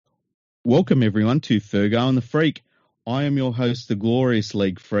Welcome everyone to Fergo and the Freak. I am your host, the Glorious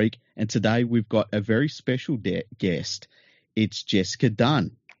League Freak, and today we've got a very special guest. It's Jessica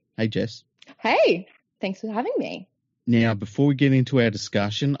Dunne. Hey, Jess. Hey, thanks for having me. Now, before we get into our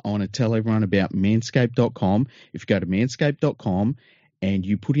discussion, I want to tell everyone about manscaped.com. If you go to manscaped.com and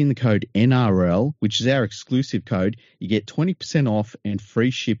you put in the code NRL, which is our exclusive code, you get 20% off and free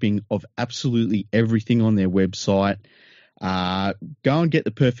shipping of absolutely everything on their website. Go and get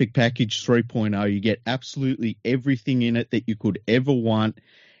the Perfect Package 3.0. You get absolutely everything in it that you could ever want,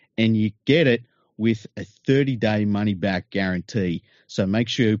 and you get it with a 30-day money-back guarantee. So make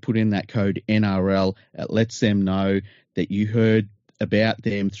sure you put in that code NRL. It lets them know that you heard about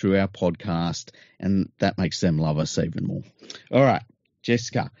them through our podcast, and that makes them love us even more. All right,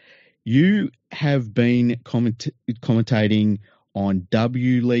 Jessica, you have been commentating on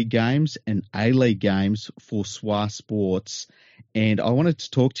W League games and A League games for SWA Sports. And I wanted to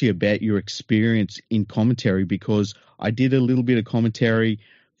talk to you about your experience in commentary because I did a little bit of commentary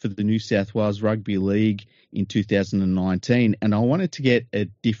for the New South Wales Rugby League in 2019, and I wanted to get a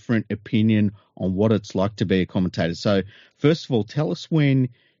different opinion on what it's like to be a commentator. So first of all, tell us when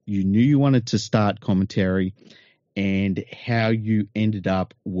you knew you wanted to start commentary and how you ended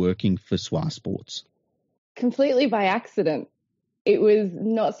up working for SWA Sports. Completely by accident. It was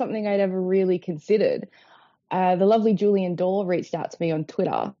not something I'd ever really considered. The lovely Julian Dorr reached out to me on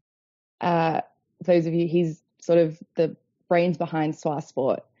Twitter. Those of you, he's sort of the brains behind SWA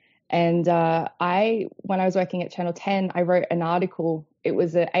Sport. And when I was working at Channel 10, I wrote an article. It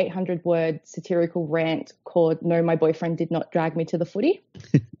was an 800-word satirical rant called "No, My Boyfriend Did Not Drag Me to the Footy."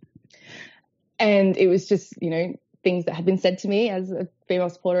 And it was just, things that had been said to me as a female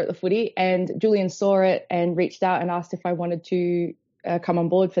supporter at the footy. And Julian saw it and reached out and asked if I wanted to come on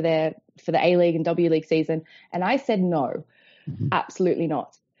board for the A League and W League season. And I said no, absolutely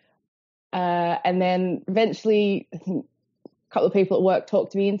not. And then eventually I think a couple of people at work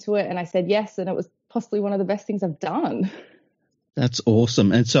talked me into it and I said yes. And it was possibly one of the best things I've done. That's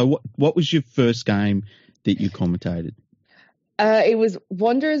awesome. And so what was your first game that you commentated? It was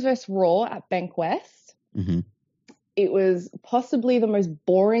Wanderers versus Raw at Bank West. Mm-hmm. It was possibly the most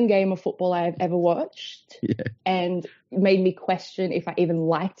boring game of football I have ever watched, and made me question if I even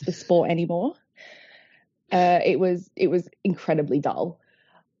liked the sport anymore. It was incredibly dull,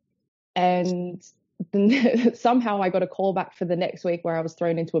 and then somehow I got a call back for the next week where I was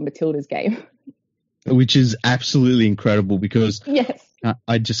thrown into a Matildas game, which is absolutely incredible because yes.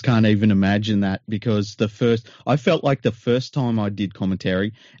 I just can't even imagine that because I felt like the first time I did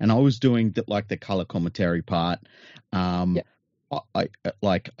commentary and I was doing the color commentary part. I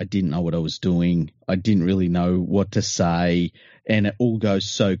didn't know what I was doing. I didn't really know what to say. And it all goes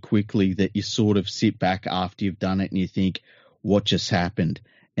so quickly that you sort of sit back after you've done it and you think, what just happened?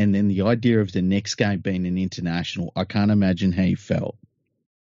 And then the idea of the next game being an international, I can't imagine how you felt.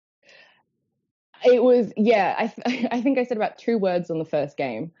 It was, I think I said about 2 words on the first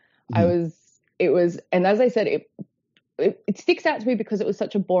game. Mm-hmm. And as I said, it sticks out to me because it was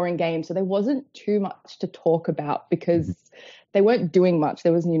such a boring game. So there wasn't too much to talk about because they weren't doing much.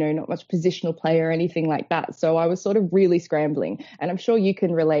 There was, not much positional play or anything like that. So I was sort of really scrambling. And I'm sure you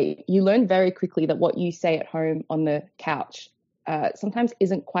can relate. You learn very quickly that what you say at home on the couch sometimes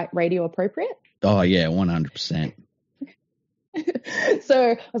isn't quite radio appropriate. Oh, yeah, 100%.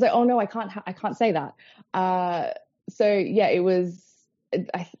 So I was like, oh no, I can't say that. It was,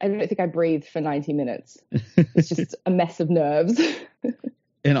 I don't think I breathed for 90 minutes. It's just a mess of nerves.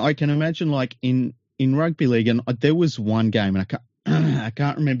 And I can imagine in rugby league, and there was one game, and I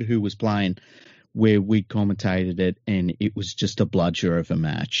can't remember who was playing, where we commentated it, and it was just a bludger of a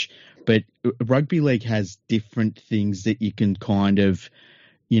match. But rugby league has different things that you can kind of,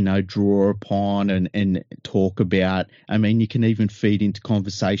 draw upon and talk about. I mean, you can even feed into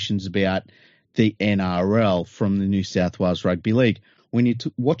conversations about the NRL from the New South Wales Rugby League. When you're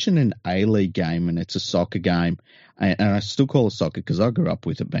watching an A-League game and it's a soccer game, and I still call it soccer because I grew up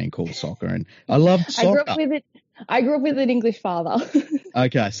with it being called soccer, and I loved soccer. I grew up with an English father.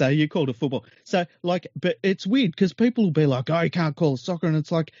 Okay, so you called it football. So, but it's weird because people will be like, oh, you can't call it soccer, and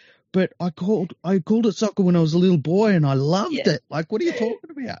it's like, but I called it soccer when I was a little boy and I loved it. Like, what are you talking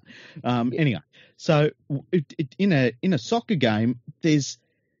about? Anyway, so in a soccer game, I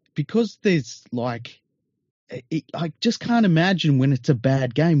just can't imagine when it's a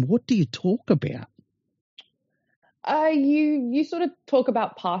bad game. What do you talk about? You sort of talk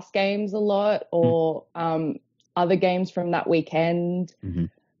about past games a lot, or other games from that weekend,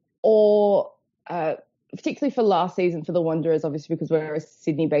 or particularly for last season for the Wanderers, obviously because we're a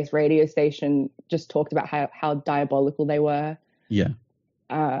Sydney-based radio station, just talked about how diabolical they were. Yeah.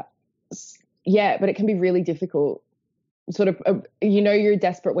 Yeah, but it can be really difficult. Sort of, you're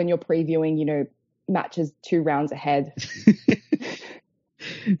desperate when you're previewing, matches 2 rounds ahead,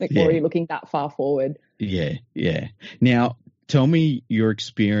 like Yeah. already looking that far forward. Yeah, yeah. Now, tell me your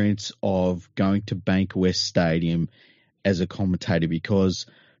experience of going to Bankwest Stadium as a commentator, because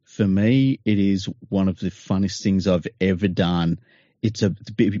for me, it is one of the funnest things I've ever done. It's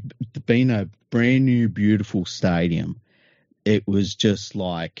been a brand new, beautiful stadium. It was just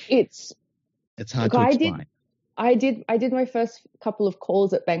like, It's hard look, to explain. I did my first couple of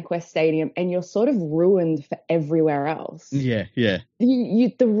calls at Bankwest Stadium, and you're sort of ruined for everywhere else. Yeah, yeah.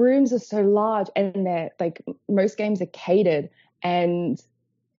 The rooms are so large, and they're like, most games are catered, and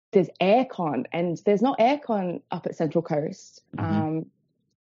there's aircon, and there's not aircon up at Central Coast. Mm-hmm.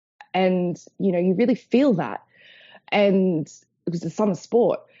 And you really feel that, and it was a summer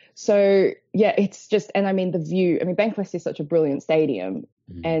sport. So yeah, it's just, and I mean the view. I mean, Bankwest is such a brilliant stadium,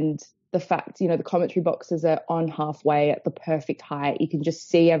 and the fact, the commentary boxes are on halfway at the perfect height. You can just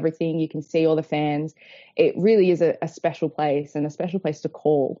see everything. You can see all the fans. It really is a special place, and a special place to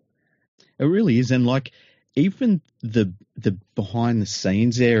call. It really is. And like, even the behind the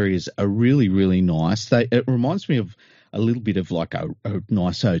scenes areas are really, really nice. It reminds me of a little bit of like a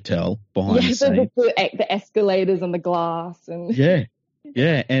nice hotel behind the scenes. The escalators and the glass and yeah.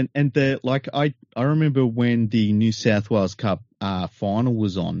 And I remember when the New South Wales Cup final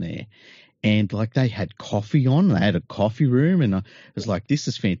was on there, and like they had coffee on. They had a coffee room, and I was like, this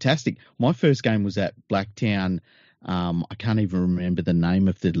is fantastic. My first game was at Blacktown. I can't even remember the name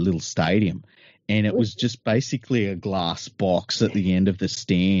of the little stadium. And it was just basically a glass box at the end of the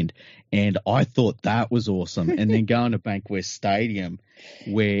stand. And I thought that was awesome. And then going to Bankwest Stadium,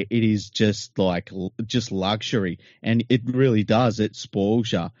 where it is just luxury. And it really does. It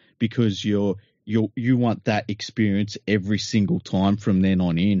spoils you, because you want that experience every single time from then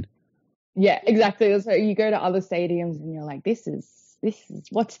on in. Yeah, exactly. So you go to other stadiums and you're like, this is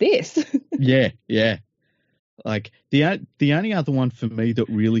what's this? Yeah. Like the only other one for me that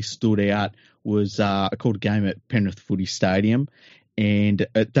really stood out was I called a game at Penrith Footy Stadium, and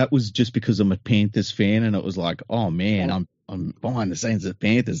that was just because I'm a Panthers fan, and it was like, oh man, yeah. I'm behind the scenes of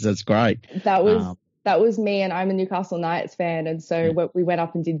Panthers. That's great. That was me, and I'm a Newcastle Knights fan, and so we went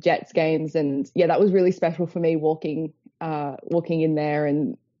up and did Jets games, and yeah, that was really special for me walking in there.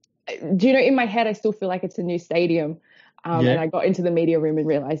 And in my head I still feel like it's a new stadium. And I got into the media room and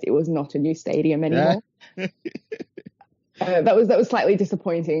realized it was not a new stadium anymore. That was slightly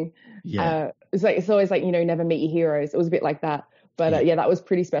disappointing. Yeah. It's always like, never meet your heroes. It was a bit like that. But that was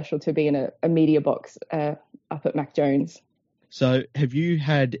pretty special to be in a media box up at Mac Jones. So have you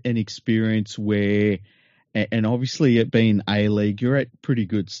had an experience where, and obviously it being A-League, you're at pretty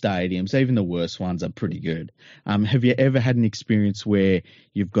good stadiums. Even the worst ones are pretty good. Have you ever had an experience where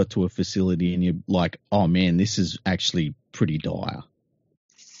you've got to a facility and you're like, oh man, this is actually pretty dire?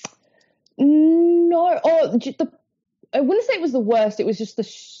 No. I wouldn't say it was the worst. It was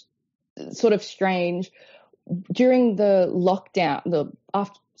just sort of strange. During the lockdown,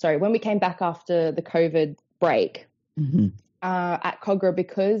 when we came back after the COVID break, at Cogra,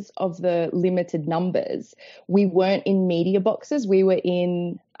 because of the limited numbers, we weren't in media boxes. We were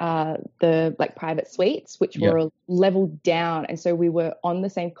in the private suites, which were leveled down, and so we were on the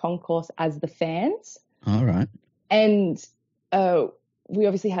same concourse as the fans. All right. And we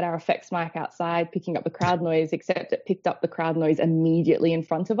obviously had our effects mic outside picking up the crowd noise, except it picked up the crowd noise immediately in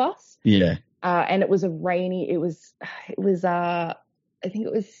front of us. Yeah. And it was I think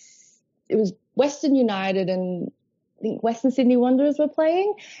it was Western United and I think Western Sydney Wanderers were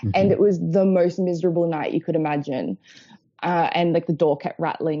playing, and it was the most miserable night you could imagine. And the door kept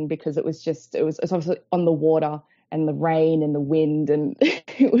rattling because it was obviously on the water and the rain and the wind, and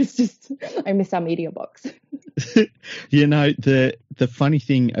it was just, I miss our media box. The funny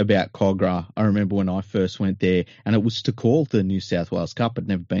thing about Cogra, I remember when I first went there, and it was to call the New South Wales Cup. I'd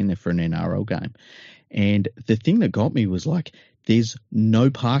never been there for an NRL game. And the thing that got me was there's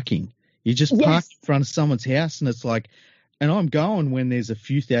no parking. You just park in front of someone's house, and it's like, and I'm going when there's a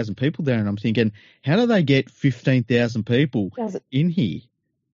few thousand people there, and I'm thinking, how do they get 15,000 people in here?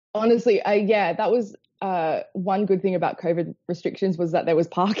 Honestly, that was one good thing about COVID restrictions was that there was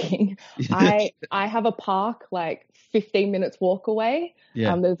parking. I have a park 15 minutes walk away.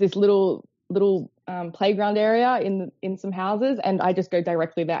 Yeah. There's this little playground area in some houses, and I just go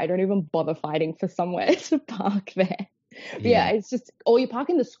directly there. I don't even bother fighting for somewhere to park there. Yeah, it's just, or you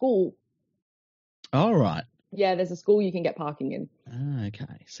park in the school. All right. Yeah, there's a school you can get parking in.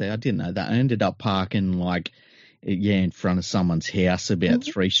 Okay. See, I didn't know that. I ended up parking in front of someone's house about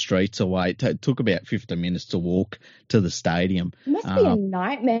 3 streets away. It took about 15 minutes to walk to the stadium. It must be a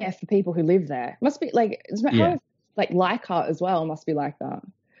nightmare for people who live there. It must be how Leichhardt as well must be like that.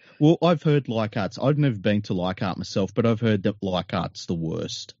 Well, I've heard Leichhardt's. I've never been to Leichhardt myself, but I've heard that Leichhardt's the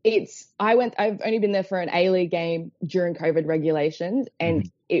worst. I've only been there for an A-League game during COVID regulations,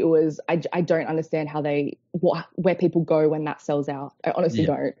 and it was, I don't understand where people go when that sells out. I honestly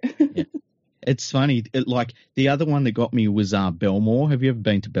don't. Yeah. It's funny. The other one that got me was Belmore. Have you ever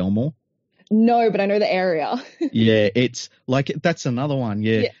been to Belmore? No, but I know the area. Yeah, it's that's another one.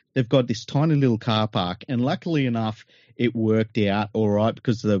 Yeah. They've got this tiny little car park, and luckily enough, it worked out all right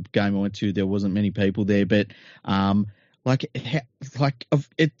because the game I went to, there wasn't many people there. But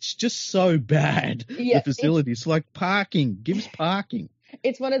it's just so bad. Yeah, the facilities, parking. Give us parking.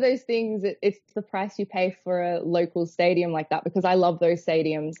 It's one of those things. It's the price you pay for a local stadium like that, because I love those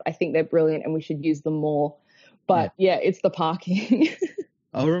stadiums. I think they're brilliant, and we should use them more. But it's the parking.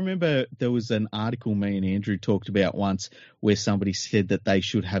 I remember there was an article me and Andrew talked about once where somebody said that they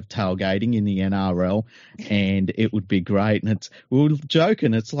should have tailgating in the NRL and it would be great. And we were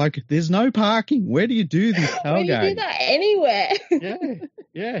joking. It's like, there's no parking. Where do you do this tailgating? Where do you do that anywhere?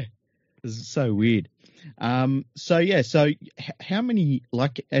 Yeah. It's so weird. So how many,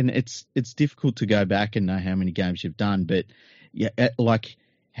 and it's difficult to go back and know how many games you've done, but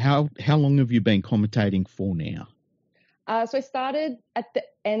how long have you been commentating for now? So I started at the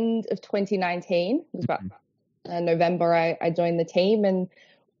end of 2019. It was about November. I joined the team, and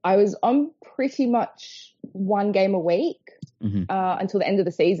I was on pretty much one game a week until the end of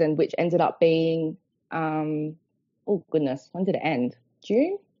the season, which ended up being, when did it end?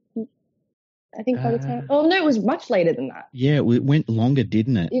 June? I think by the time. Oh no, it was much later than that. Yeah, it went longer,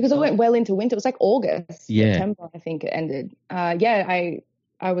 didn't it? Yeah, because it went well into winter. It was August, September, I think it ended. I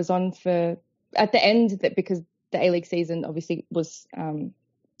was on for at the end because the A-League season obviously was,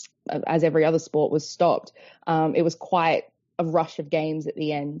 as every other sport, was stopped. It was quite a rush of games at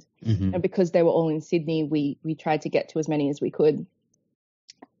the end. And because they were all in Sydney, we tried to get to as many as we could.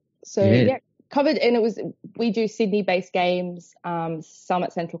 So, covered. And we do Sydney-based games, some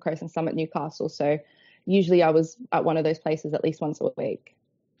at Central Coast and some at Newcastle. So usually I was at one of those places at least once a week.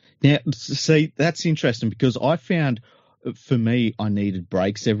 Now, see, that's interesting because I found, for me, I needed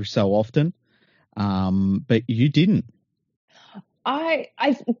breaks every so often. But you didn't. I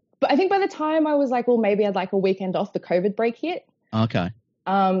think by the time I was maybe I'd like a weekend off, the COVID break hit. Okay.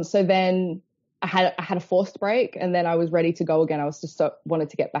 So then I had a forced break, and then I was ready to go again. I was just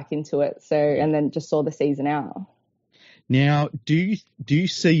wanted to get back into it. So, and then just saw the season out. Now, do you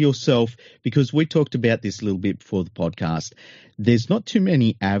see yourself, because we talked about this a little bit before the podcast, there's not too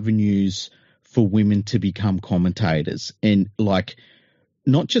many avenues for women to become commentators, and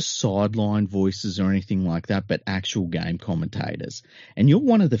not just sideline voices or anything like that, but actual game commentators. And you're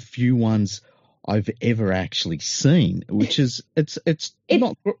one of the few ones I've ever actually seen, which is it's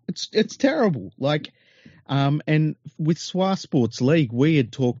terrible. And with SWA Sports League, we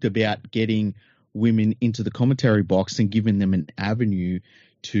had talked about getting women into the commentary box and giving them an avenue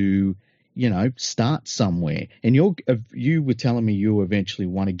to, start somewhere. And you were telling me you eventually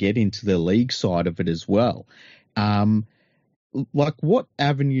want to get into the league side of it as well. What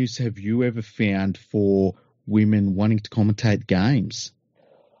avenues have you ever found for women wanting to commentate games?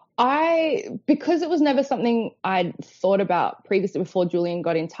 Because it was never something I'd thought about previously before Julian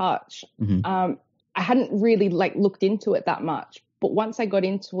got in touch, I hadn't really looked into it that much. But once I got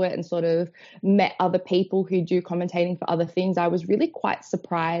into it and sort of met other people who do commentating for other things, I was really quite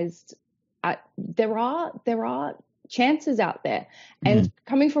surprised at there are chances out there. And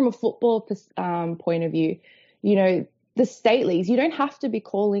coming from a football point of view, the state leagues, you don't have to be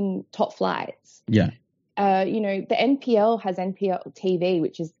calling top flights. Yeah. The NPL has NPL TV,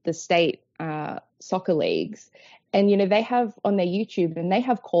 which is the state soccer leagues. And, they have on their YouTube, and they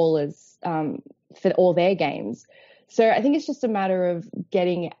have callers for all their games. So I think it's just a matter of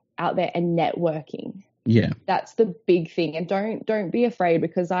getting out there and networking. Yeah. That's the big thing. And don't be afraid,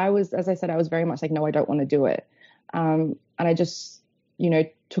 because as I said, I was very much no, I don't want to do it. And I just,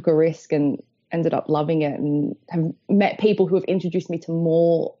 took a risk and ended up loving it, and have met people who have introduced me to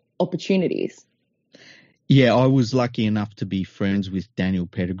more opportunities. Yeah, I was lucky enough to be friends with Daniel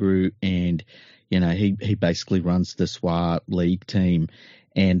Pettigrew, and, he basically runs the SWA League team,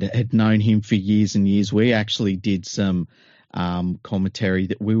 and had known him for years and years. We actually did some commentary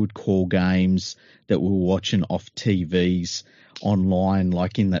that we would call games that we were watching off TVs online,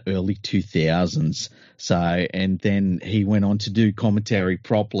 like in the early 2000s. So, and then he went on to do commentary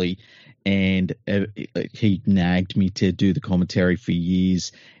properly, and he nagged me to do the commentary for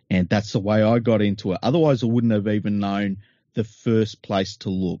years, and that's the way I got into it. Otherwise, I wouldn't have even known the first place to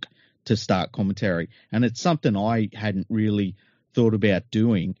look to start commentary, and it's something I hadn't really thought about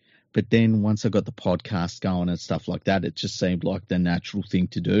doing. But then once I got the podcast going and stuff like that, it just seemed like the natural thing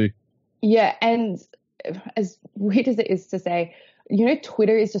to do. Yeah, and as weird as it is to say,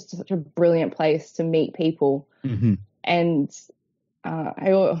 Twitter is just such a brilliant place to meet people. Mm-hmm. And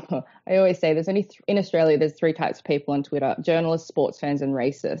I always say there's only in Australia there's three types of people on Twitter: journalists, sports fans, and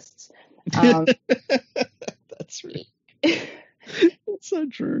racists. That's right. That's so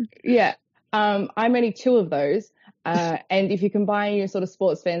true. Yeah. I'm only two of those. And if you combine your sort of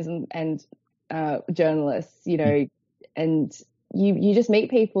sports fans and journalists, and you just meet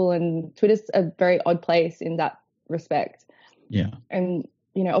people, and Twitter's a very odd place in that respect. Yeah. And,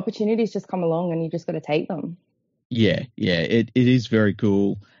 opportunities just come along and you just got to take them. Yeah. It is very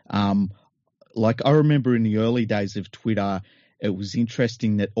cool. Like I remember in the early days of Twitter, it was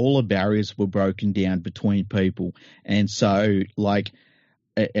interesting that all the barriers were broken down between people. And so I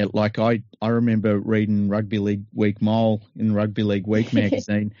remember reading Rugby League Week Mole in Rugby League Week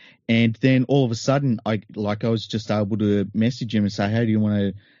magazine, and then all of a sudden I was just able to message him and say, "Hey, do you want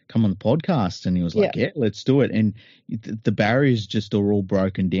to come on the podcast?" And he was like, "Yeah, let's do it." And the barriers just are all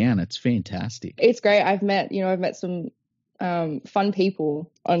broken down. It's fantastic. It's great. I've met some fun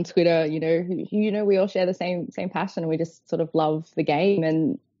people on Twitter, who we all share the same passion, and we just sort of love the game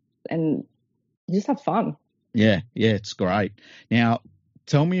and just have fun. Yeah, it's great. Now,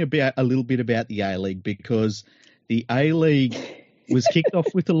 tell me a little bit about the A-League, because the A-League was kicked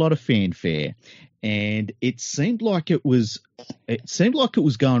off with a lot of fanfare, and it seemed like it was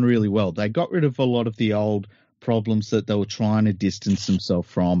going really well. They got rid of a lot of the old problems that they were trying to distance themselves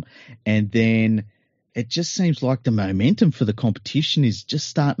from, and then it just seems like the momentum for the competition is just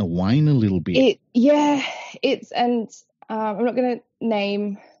starting to wane a little bit. I'm not going to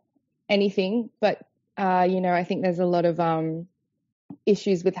name anything, but I think there's a lot of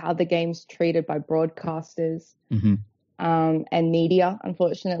issues with how the game's treated by broadcasters and media.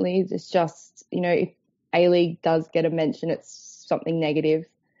 Unfortunately, it's just if A-League does get a mention, it's something negative,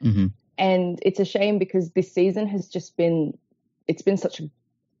 and it's a shame because this season has just been such a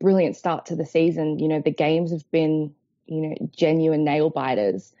brilliant start to the season. The games have been genuine nail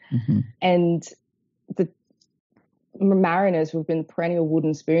biters, and the Mariners, who've been perennial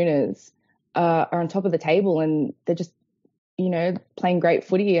wooden spooners, are on top of the table, and they're just playing great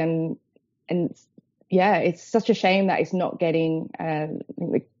footy, and it's such a shame that it's not getting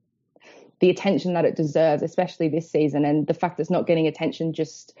the attention that it deserves, especially this season. And the fact that it's not getting attention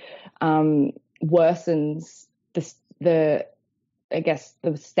just worsens the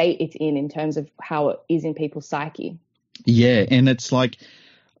state it's in terms of how it is in people's psyche. Yeah, and it's like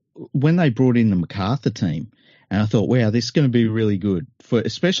when they brought in the MacArthur team, and I thought, wow, this is going to be really good,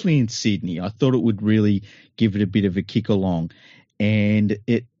 especially in Sydney. I thought it would really give it a bit of a kick along. And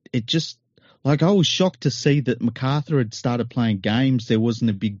it just, I was shocked to see that MacArthur had started playing games. There wasn't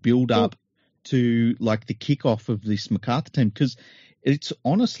a big build-up to, the kickoff of this MacArthur team, because it's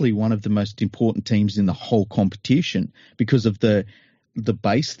honestly one of the most important teams in the whole competition because of the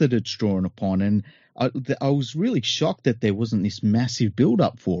base that it's drawn upon. And I was really shocked that there wasn't this massive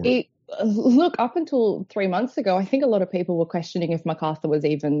build-up for it. Look, up until 3 months ago, I think a lot of people were questioning if MacArthur was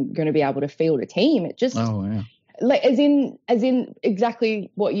even going to be able to field a team. It just, as in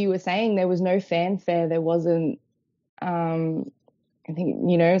exactly what you were saying, there was no fanfare. There wasn't, I think,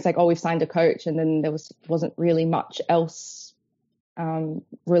 it's like, we've signed a coach, and then there wasn't really much else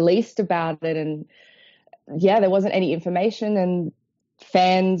released about it. And there wasn't any information, and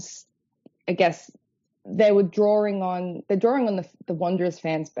fans, I guess, they're drawing on the Wanderers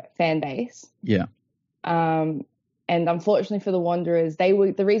fan base. Yeah. And unfortunately for the Wanderers,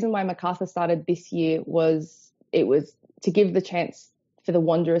 the reason why MacArthur started this year was to give the chance for the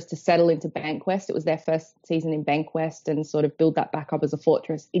Wanderers to settle into Bankwest. It was their first season in Bankwest and sort of build that back up as a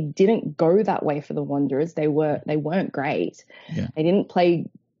fortress. It didn't go that way for the Wanderers. They weren't great. Yeah. They didn't play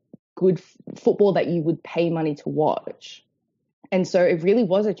good football that you would pay money to watch. And so it really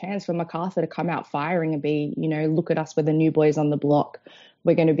was a chance for MacArthur to come out firing and be, look at us, we're the new boys on the block.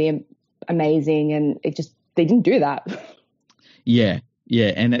 We're going to be amazing. And they didn't do that. Yeah.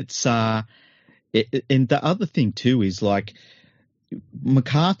 And it's, and the other thing too is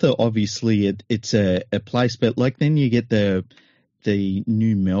MacArthur, obviously it's a place, but then you get the the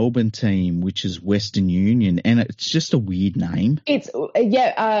new Melbourne team, which is Western Union, and it's just a weird name. It's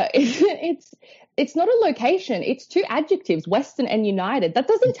it's not a location. It's two adjectives, Western and United. That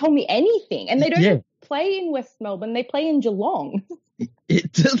doesn't tell me anything. And they don't play in West Melbourne. They play in Geelong.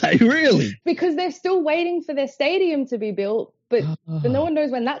 Do they really? Because they're still waiting for their stadium to be built, but no one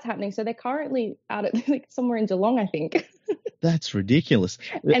knows when that's happening. So they're currently out at somewhere in Geelong, I think. That's ridiculous.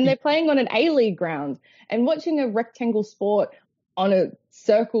 And they're playing on an A-League ground. And watching a rectangle sport on a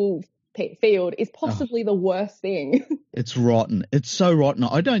circle field is possibly the worst thing. It's rotten. It's so rotten.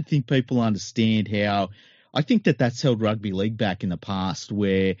 I don't think people understand how. I think that's held rugby league back in the past,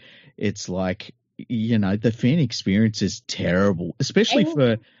 where it's like, the fan experience is terrible, especially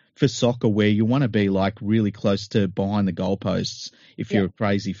for soccer, where you want to be like really close to behind the goalposts if you're a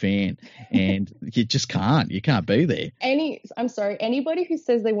crazy fan, and you just can't. You can't be there. I'm sorry, anybody who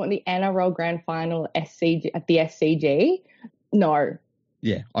says they want the NRL Grand Final at the SCG, no.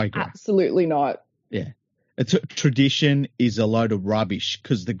 Yeah, I agree. Absolutely not. Yeah. Tradition is a load of rubbish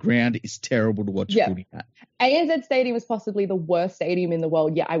because the ground is terrible to watch footy at. ANZ Stadium is possibly the worst stadium in the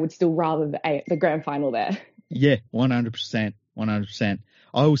world, yet I would still rather the grand final there. Yeah, 100%. 100%.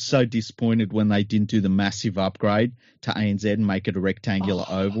 I was so disappointed when they didn't do the massive upgrade to ANZ and make it a rectangular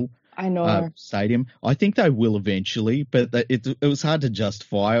oval. I know. Stadium. I think they will eventually, but it was hard to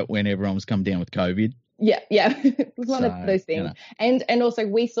justify it when everyone was coming down with COVID. Yeah. It was one of those things. And also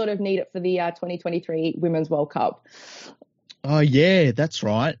we sort of need it for the 2023 Women's World Cup. Oh, yeah, that's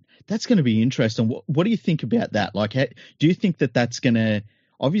right. That's going to be interesting. What do you think about that? Like, do you think that's going to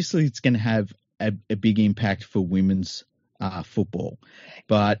 – obviously it's going to have a big impact for women's football,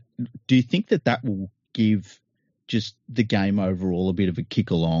 but do you think that will give just the game overall a bit of a kick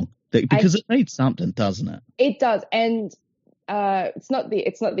along? Because it needs something, doesn't it? It does, and it's not the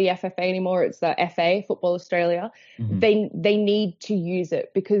FFA anymore. It's the FA, Football Australia. Mm-hmm. They need to use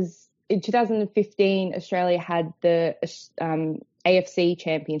it because in 2015 Australia had the AFC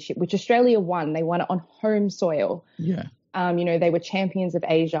Championship, which Australia won. They won it on home soil. Yeah. They were champions of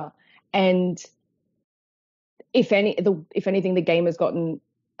Asia, and if anything, the game has gotten,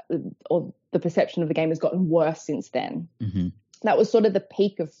 or the perception of the game has gotten worse since then. Mm-hmm. That was sort of the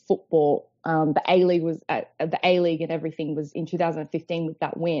peak of football. The A-League was the A-League and everything was in 2015 with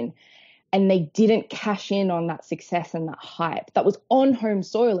that win. And they didn't cash in on that success and that hype. That was on home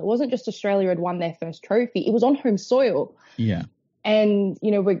soil. It wasn't just Australia had won their first trophy. It was on home soil. Yeah. And,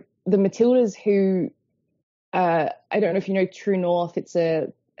 the Matildas who, I don't know if you know True North, it's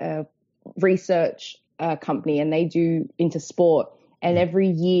a research company, and they do into sport. And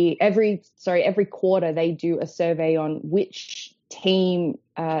every quarter they do a survey on which team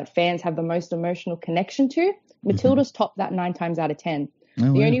fans have the most emotional connection to. Matildas top that 9 times out of 10. The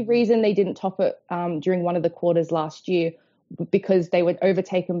only reason they didn't top it during one of the quarters last year because they were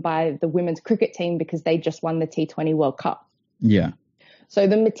overtaken by the women's cricket team because they just won the T20 World Cup. Yeah. So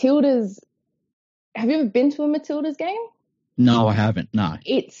the Matildas, have you ever been to a Matildas game? No, I haven't. No.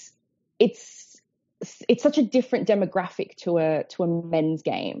 It's such a different demographic to a men's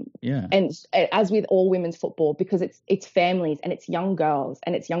game. Yeah. And as with all women's football, because it's families and it's young girls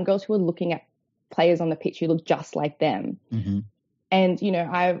who are looking at players on the pitch who look just like them. Mm-hmm. And,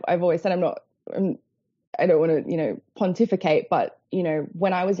 I've always said I don't want to, pontificate, but,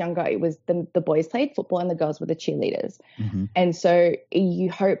 when I was younger, it was the boys played football and the girls were the cheerleaders. Mm-hmm. And so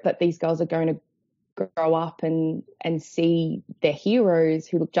you hope that these girls are going to grow up and see their heroes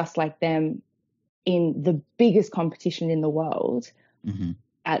who look just like them in the biggest competition in the world. Mm-hmm.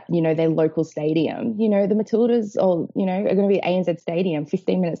 At, their local stadium. The Matildas are going to be at ANZ Stadium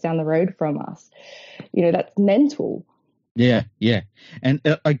 15 minutes down the road from us. That's mental. Yeah. And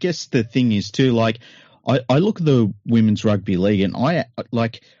I guess the thing is too, like, I look at the Women's Rugby League and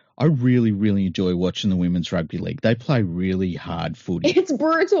I really, really enjoy watching the Women's Rugby League. They play really hard footy. It's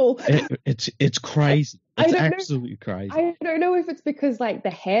brutal. It's crazy. It's absolutely crazy. I don't know if it's because, like,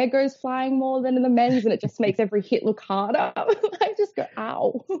 the hair goes flying more than in the men's and it just makes every hit look harder. I just go,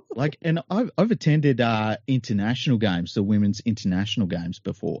 ow. Like, and I've attended international games, the women's international games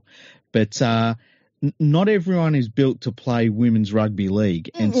before, but not everyone is built to play women's rugby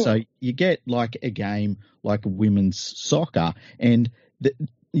league. And so you get like a game like women's soccer, and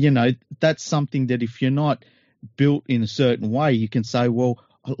that's something that if you're not built in a certain way, you can say, well,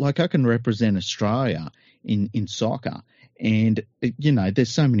 like I can represent Australia in soccer, and there's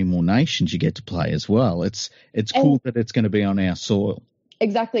so many more nations you get to play as well. It's cool that it's going to be on our soil.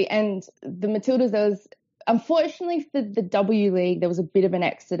 Exactly. And the Matildas, there was, unfortunately for the W League, there was a bit of an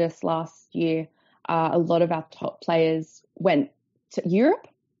exodus last year. A lot of our top players went to Europe.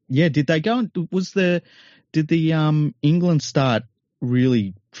 Yeah, did they go? Did the England start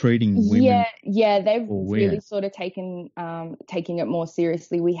really treating women. They've really sort of taking it more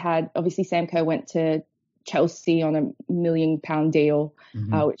seriously. We had, obviously, Sam Kerr went to Chelsea on a £1 million deal,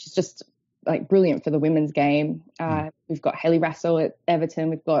 which is just like brilliant for the women's game. We've got Hayley Russell at Everton.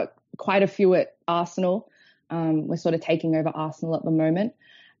 We've got quite a few at Arsenal. We're sort of taking over Arsenal at the moment.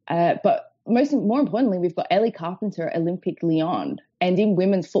 But more importantly, we've got Ellie Carpenter at Olympique Lyon. And in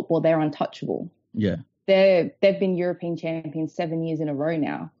women's football, they're untouchable. Yeah. They've been European champions 7 years in a row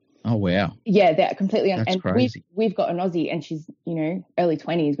now. Oh, wow. Yeah, they're completely That's and crazy. We've got an Aussie, and she's, early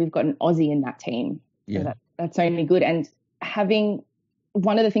 20s. We've got an Aussie in that team. Yeah. So that's only good. And having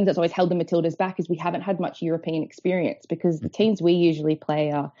one of the things that's always held the Matildas back is we haven't had much European experience, because the teams we usually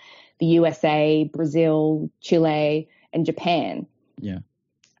play are the USA, Brazil, Chile, and Japan. Yeah.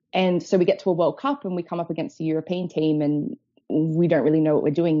 And so we get to a World Cup and we come up against a European team and we don't really know what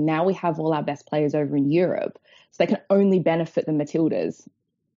we're doing. Now we have all our best players over in Europe, so they can only benefit the Matildas.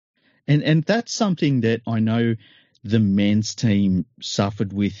 And that's something that I know the men's team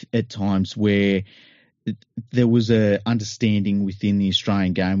suffered with at times, where there was a understanding within the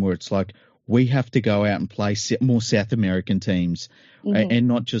Australian game where it's like, we have to go out and play more South American teams, and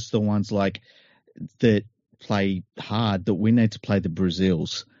not just the ones like that play hard, that we need to play the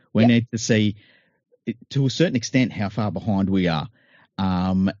Brazils. We need to see, to a certain extent, how far behind we are.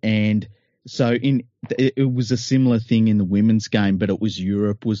 And so it was a similar thing in the women's game, but it was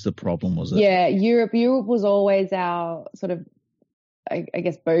Europe was the problem, was it? Yeah, Europe was always our sort of, I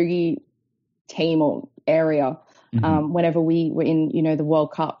guess, bogey team or area. Whenever we were in, the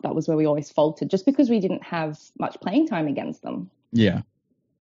World Cup, that was where we always faltered, just because we didn't have much playing time against them. Yeah.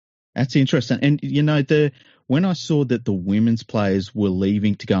 That's interesting. And, when I saw that the women's players were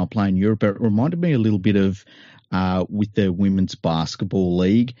leaving to go and play in Europe, it reminded me a little bit of with the Women's Basketball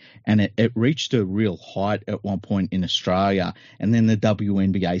League. And it reached a real height at one point in Australia. And then the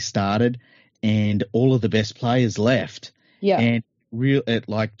WNBA started and all of the best players left. Yeah. And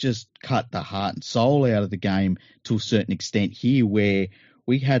it just cut the heart and soul out of the game to a certain extent here, where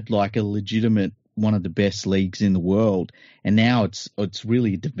we had like a legitimate one of the best leagues in the world, and now it's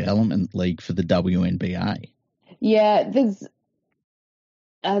really a development league for the WNBA. Yeah, there's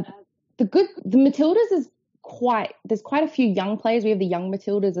the Matildas there's quite a few young players. We have the young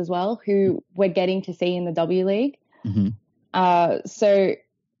Matildas as well, who we're getting to see in the W League. So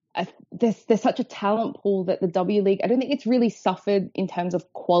there's such a talent pool that the W League, I don't think it's really suffered in terms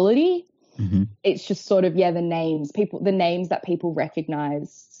of quality. It's just sort of the names that people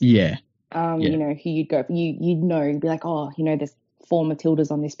recognize. Yeah. Who you'd go for, you'd be like, oh, there's 4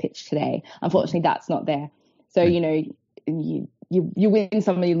 Matildas on this pitch today. Unfortunately, that's not there. So, you win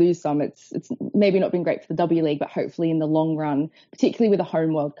some and you lose some. It's maybe not been great for the W League, but hopefully in the long run, particularly with a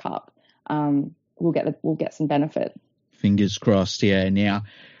home World Cup, we'll get some benefit. Fingers crossed. Yeah. Now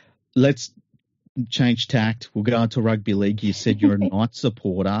let's change tact. We'll go into rugby league. You said you're a Knights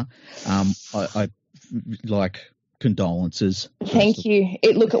supporter. I like condolences. Thank you.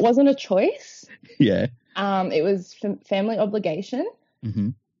 It wasn't a choice. Yeah. It was family obligation.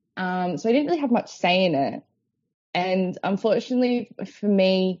 So I didn't really have much say in it. And unfortunately for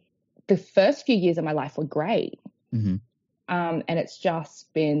me, the first few years of my life were great. And it's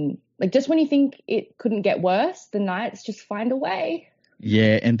just been like, just when you think it couldn't get worse, the Knights just find a way.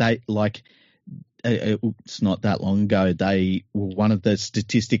 Yeah. And they it's not that long ago, they were one of the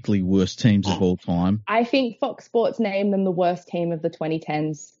statistically worst teams of all time. I think Fox Sports named them the worst team of the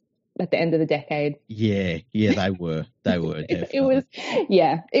 2010s at the end of the decade. Yeah, they were. Definitely.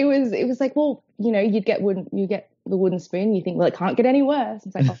 It was like, well, you get the wooden spoon. You think, well, it can't get any worse.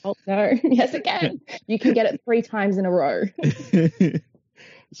 It's like, oh no, yes it can. You can get it 3 times in a row.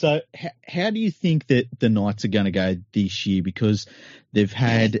 So how do you think that the Knights are going to go this year? Because they've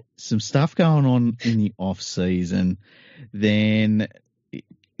had some stuff going on in the off season. Then,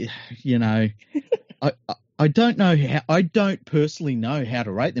 I don't know I don't personally know how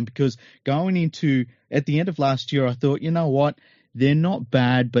to rate them, because going into at the end of last year, I thought, you know what, they're not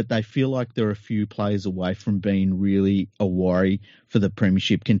bad, but they feel like they're a few players away from being really a worry for the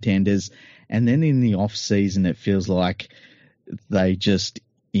premiership contenders. And then in the off season, it feels like they just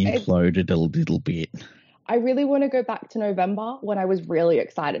imploded a little bit. I really want to go back to November when I was really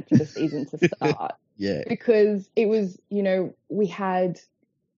excited for the season to start. Yeah. Because it was, we had,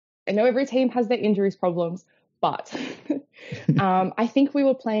 I know every team has their injuries problems, but I think we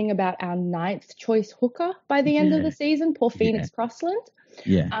were playing about our 9th choice hooker by the end of the season, poor Phoenix Crossland.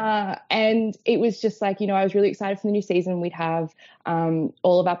 Yeah. And it was just like, I was really excited for the new season. We'd have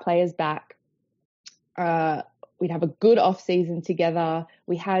all of our players back. We'd have a good off season together.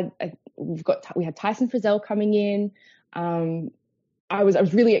 We had Tyson Frizzell coming in. I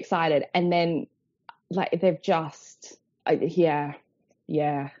was really excited, and then like they've just yeah.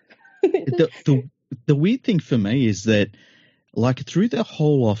 The weird thing for me is that, like, through the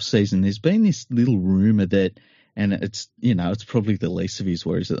whole off season, there's been this little rumor that, and it's, it's probably the least of his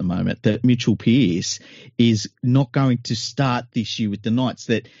worries at the moment, that Mitchell Pearce is not going to start this year with the Knights,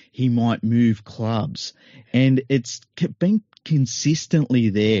 that he might move clubs. And it's been consistently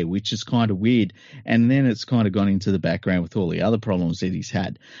there, which is kind of weird. And then it's kind of gone into the background with all the other problems that he's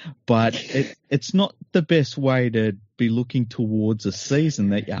had. But it's not the best way to be looking towards a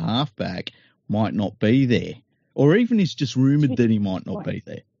season that your halfback might not be there. Or even it's just rumoured that he might not be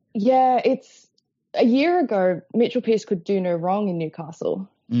there. Yeah, it's a year ago, Mitchell Pearce could do no wrong in Newcastle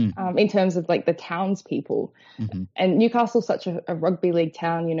in terms of like the townspeople. Mm-hmm. And Newcastle's such a rugby league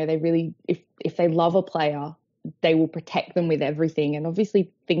town, they really, if they love a player, they will protect them with everything. And obviously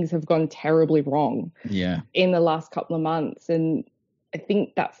things have gone terribly wrong in the last couple of months. And I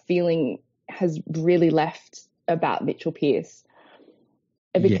think that feeling has really left about Mitchell Pearce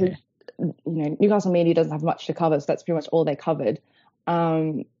because, Newcastle media doesn't have much to cover. So that's pretty much all they covered.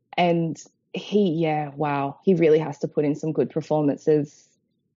 And he really has to put in some good performances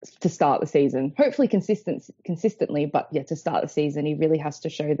to start the season. Hopefully consistently, but to start the season, he really has to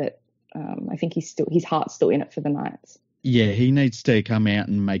show that I think his heart's still in it for the Knights. Yeah, he needs to come out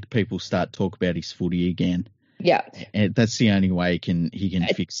and make people start talk about his footy again. Yeah, and that's the only way he can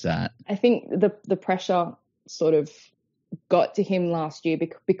fix that. I think the pressure sort of got to him last year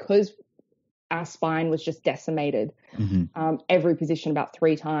because our spine was just decimated. Mm-hmm. Every position about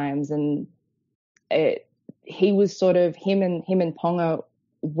 3 times, and he was sort of him and Ponga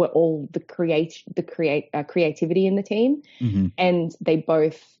were all the creativity in the team, mm-hmm. and they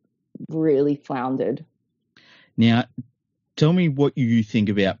both really floundered. Now, tell me what you think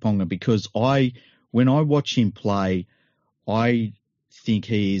about Ponga, because when I watch him play, I think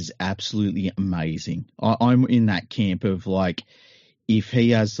he is absolutely amazing. I'm in that camp of like, if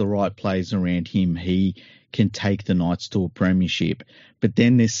he has the right players around him, he can take the Knights to a premiership. But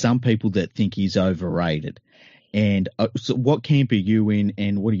then there's some people that think he's overrated. And so what camp are you in,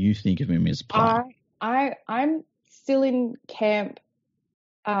 and what do you think of him as a player? I'm still in camp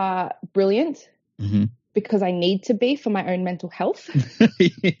brilliant, mm-hmm. because I need to be for my own mental health.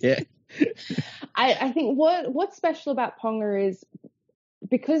 Yeah. I think what's special about Ponga is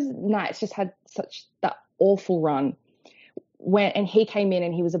because Knights just had such that awful run and he came in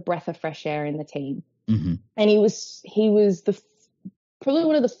and he was a breath of fresh air in the team. Mm-hmm. And he was probably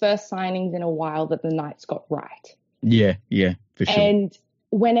one of the first signings in a while that the Knights got right. Yeah, for sure. And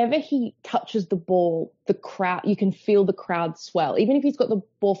whenever he touches the ball, you can feel the crowd swell. Even if he's got the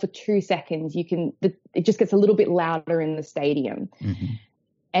ball for 2 seconds, it just gets a little bit louder in the stadium. Mm-hmm.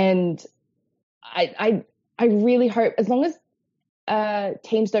 And I really hope, as long as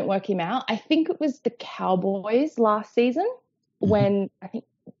teams don't work him out, I think it was the Cowboys last season, mm-hmm. when I think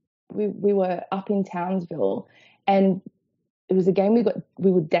we were up in Townsville, and it was a game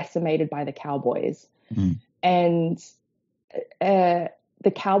we were decimated by the Cowboys, mm-hmm. and the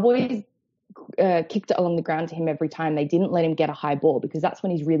Cowboys kicked it along the ground to him every time. They didn't let him get a high ball, because that's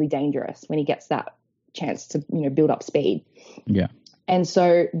when he's really dangerous, when he gets that chance to build up speed. Yeah. And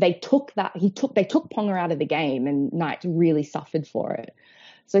so they took Ponga out of the game, and Knights really suffered for it.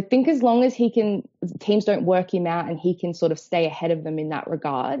 So I think as long as teams don't work him out and he can sort of stay ahead of them in that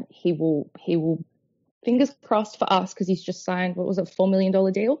regard, he will, fingers crossed for us, because he's just signed, what was it, $4 million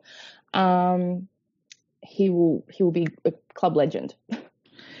deal. He will be a club legend.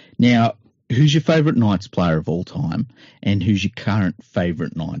 Now, who's your favourite Knights player of all time, and who's your current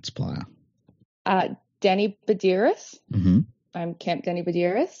favourite Knights player? Danny Badiris. Mm-hmm. I'm Camp Danny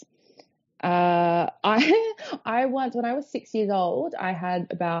Badiris. I once, when I was 6 years old, I had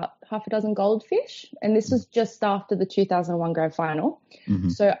about half a dozen goldfish, and this was just after the 2001 grand final. Mm-hmm.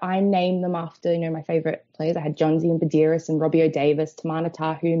 So I named them after, my favourite players. I had Johnsy and Badiris and Robbie O'Davis, Tamana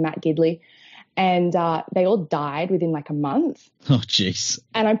Tahu, Matt Gidley, and they all died within like a month. Oh, jeez.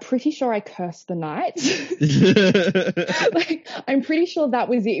 And I'm pretty sure I cursed the Knights. I'm pretty sure that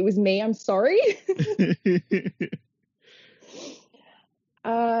was it. It was me. I'm sorry.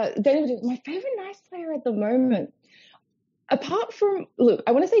 My favorite Knights player at the moment, apart from,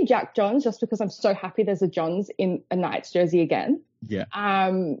 I want to say Jack Johns, just because I'm so happy there's a Johns in a Knights jersey again. Yeah.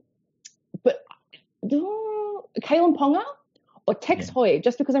 But Kalen Ponga or Tex Hoy,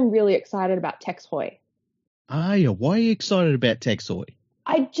 just because I'm really excited about Tex Hoy. Ah, yeah. Why are you excited about Tex Hoy?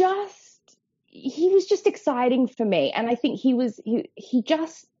 He was just exciting for me, and I think he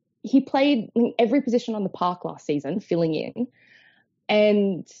played every position on the park last season, filling in.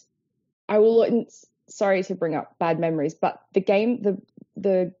 And I will sorry to bring up bad memories, but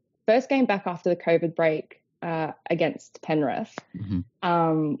the first game back after the COVID break against Penrith,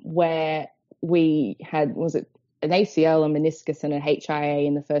 where we had, was it an ACL, a meniscus, and a HIA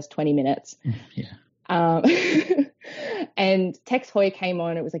in the first 20 minutes. And Tex Hoy came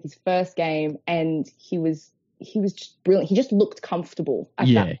on. It was like his first game, and he was just brilliant. He just looked comfortable at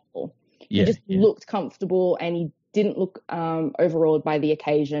that level. He just looked comfortable, and he didn't look overawed by the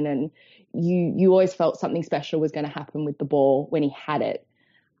occasion. And you always felt something special was going to happen with the ball when he had it.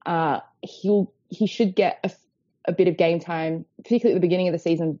 He should get a bit of game time, particularly at the beginning of the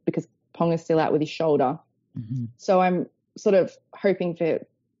season, because Ponga's still out with his shoulder. So I'm sort of hoping for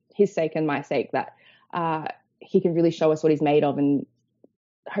his sake and my sake that he can really show us what he's made of, and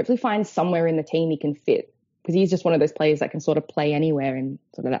hopefully find somewhere in the team he can fit, because he's just one of those players that can sort of play anywhere in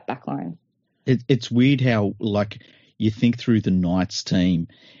sort of that back line. It's weird how, like, you think through the Knights team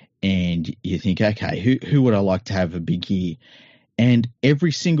and you think, okay, who would I like to have a big year? And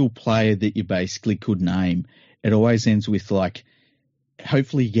every single player that you basically could name, it always ends with, like,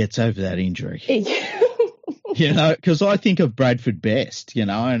 hopefully he gets over that injury. You know, because I think of Bradford Best, you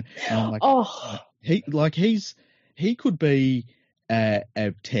know, and I'm like, he could be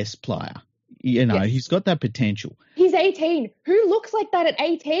a test player. You know, he's got that potential. He's 18. Who looks like that at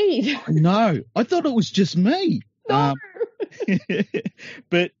 18? No, I thought it was just me. No.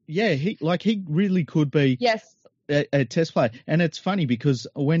 But yeah, he really could be a test player. And it's funny because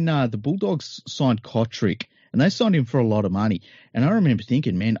when the Bulldogs signed Kotrick, and they signed him for a lot of money, and I remember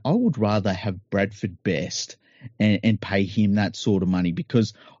thinking, man, I would rather have Bradford Best and pay him that sort of money,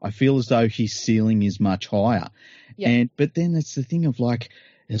 because I feel as though his ceiling is much higher. But then it's the thing of, like,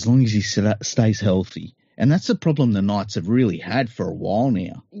 as long as he stays healthy. And that's the problem the Knights have really had for a while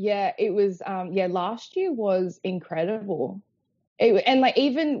now. Yeah, it was, last year was incredible. And, like,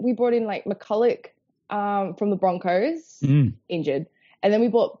 even we brought in, like, McCulloch from the Broncos, injured. And then we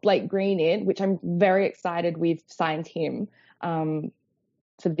brought Blake Green in, which I'm very excited we've signed him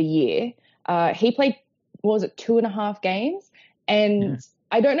for the year. He played, 2.5 games? And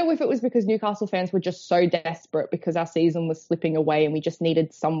I don't know if it was because Newcastle fans were just so desperate because our season was slipping away and we just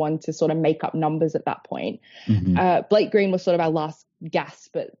needed someone to sort of make up numbers at that point. Blake Green was sort of our last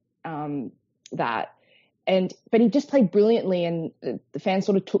gasp at that. But he just played brilliantly, and the fans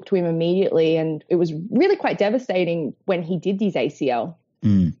sort of took to him immediately, and it was really quite devastating when he did his ACL.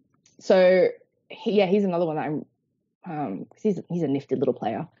 So he's another one that I'm. He's a nifty little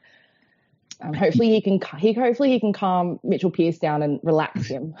player. Hopefully he can calm Mitchell Pearce down and relax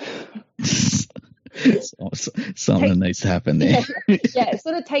him. Something needs to happen there.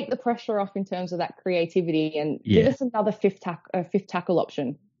 Sort of take the pressure off in terms of that creativity, and give us another fifth tackle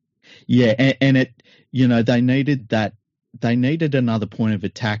option. Yeah, and it, you know, they needed that. They needed another point of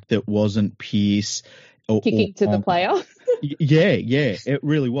attack that wasn't Pearce kicking to the player. Yeah, it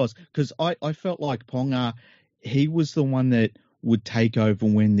really was, because I felt like Ponga, he was the one that would take over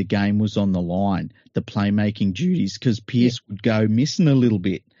when the game was on the line, the playmaking duties, because Pearce would go missing a little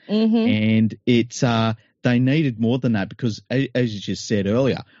bit, and it's they needed more than that, because as you just said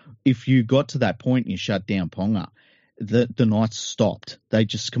earlier, if you got to that point and you shut down Ponga, the Knights stopped. They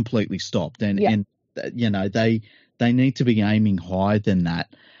just completely stopped, and you know, they need to be aiming higher than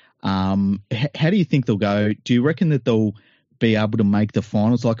that. How do you think they'll go? Do you reckon that they'll be able to make the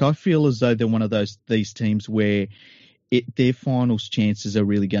finals? Like, I feel as though they're one of these teams where their finals chances are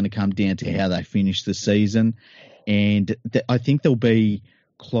really going to come down to how they finish the season, and I think they'll be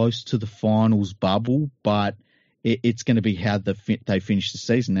close to the finals bubble, but it's going to be how they finish the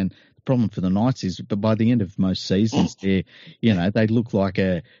season. And the problem for the Knights is, but by the end of most seasons, they look like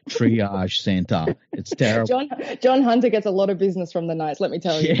a triage centre. It's terrible. John Hunter gets a lot of business from the Knights, let me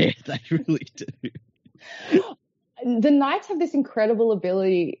tell you. Yeah, they really do. The Knights have this incredible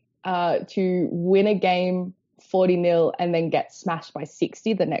ability to win a game 40-0 and then get smashed by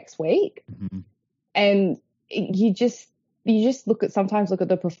 60 the next week. And you just sometimes look at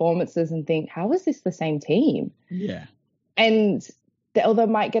the performances and think, how is this the same team? Yeah. And they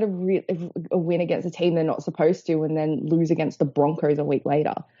might get a win against a team they're not supposed to, and then lose against the Broncos a week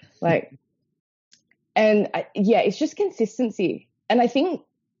later. It's just consistency. And I think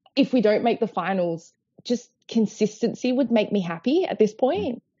if we don't make the finals, just consistency would make me happy at this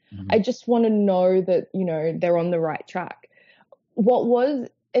point. I just want to know that, you know, they're on the right track. What was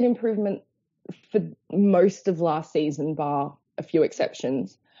an improvement for most of last season, bar a few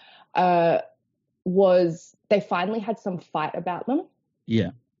exceptions, was they finally had some fight about them.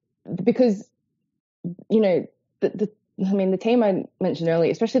 Yeah. Because, you know, the team I mentioned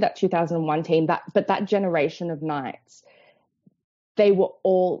earlier, especially that 2001 team, that generation of Knights, they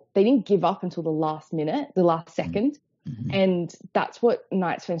didn't give up until the last minute, the last second. Mm-hmm. And that's what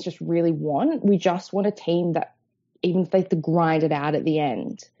Knights fans just really want. We just want a team that, even if they have to grind it out at the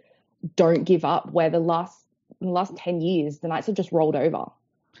end, don't give up, where the last 10 years, the Knights have just rolled over.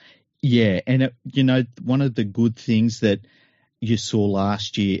 Yeah, and one of the good things that you saw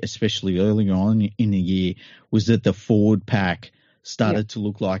last year, especially earlier on in the year, was that the forward pack started to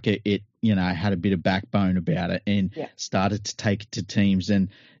look like it had a bit of backbone about it and started to take it to teams. And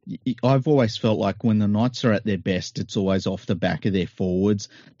I've always felt like when the Knights are at their best, it's always off the back of their forwards.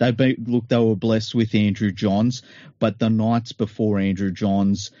 They were blessed with Andrew Johns, but the Knights before Andrew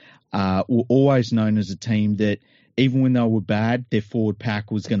Johns were always known as a team that even when they were bad, their forward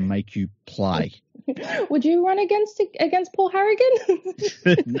pack was going to make you play. Would you run against Paul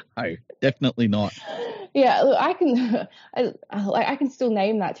Harrigan? No, definitely not. Yeah, look, I can still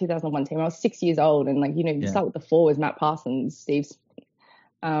name that 2001 team. I was 6 years old, and you start with the forwards: Matt Parsons, Steve.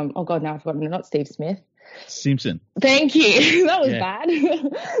 Oh God, now I've forgotten. Not Steve Smith. Simpson. Thank you. That was bad.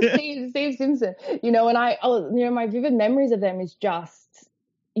 Steve Simpson. And my vivid memories of them is just,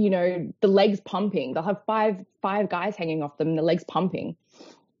 the legs pumping. They'll have five guys hanging off them, the legs pumping.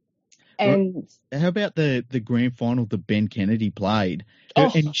 And how about the grand final that Ben Kennedy played? Oh.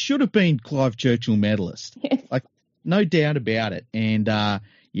 And he should have been Clive Churchill medalist. Yes. No doubt about it. And And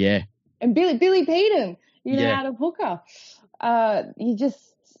Billy Peden, out of hooker.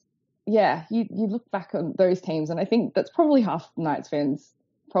 You look back on those teams, and I think that's probably half Knights fans'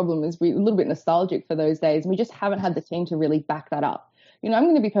 problem, is we're a little bit nostalgic for those days, and we just haven't had the team to really back that up. I'm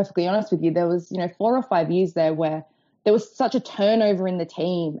going to be perfectly honest with you. There was, 4 or 5 years there where there was such a turnover in the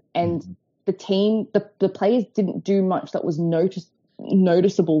team, and the team, the players didn't do much that was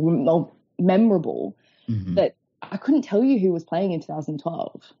noticeable or memorable, that I couldn't tell you who was playing in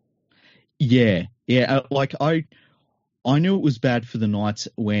 2012. Yeah. I knew it was bad for the Knights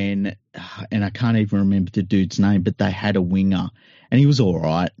when, and I can't even remember the dude's name, but they had a winger, and he was all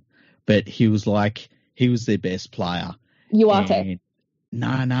right, but he was their best player. Uate.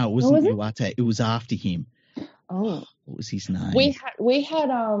 No, it wasn't Uate. It was after him. Oh, what was his name? We had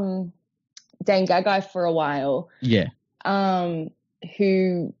Dan Gagai for a while. Yeah.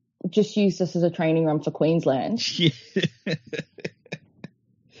 Who just used us as a training run for Queensland. Yeah.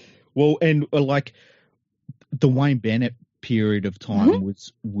 Well, and the Wayne Bennett period of time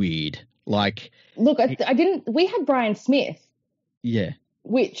was weird. Look, we had Brian Smith. Yeah.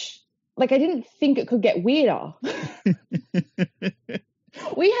 Which, I didn't think it could get weirder.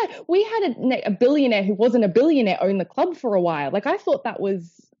 We had a billionaire who wasn't a billionaire own the club for a while. I thought that was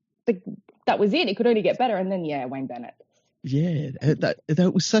it. It could only get better. And then, Wayne Bennett. Yeah,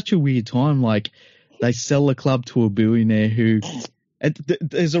 that was such a weird time. They sell the club to a billionaire who...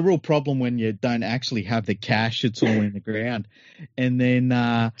 There's a real problem when you don't actually have the cash; it's all in the ground. And then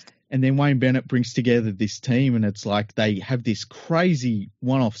Wayne Bennett brings together this team, and it's they have this crazy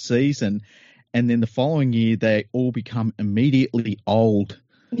one-off season, and then the following year they all become immediately old.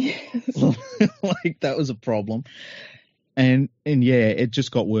 Yes. That was a problem, and it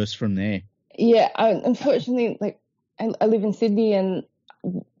just got worse from there. Yeah, unfortunately, I live in Sydney, and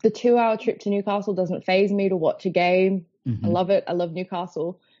the 2-hour trip to Newcastle doesn't faze me to watch a game. I love it. I love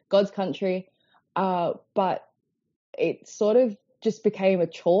Newcastle, God's country. But it sort of just became a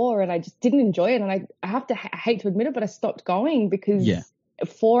chore, and I just didn't enjoy it. And I hate to admit it, but I stopped going because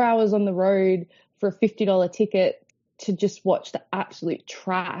 4 hours on the road for a $50 ticket to just watch the absolute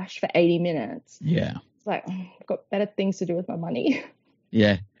trash for 80 minutes. Yeah. It's I've got better things to do with my money.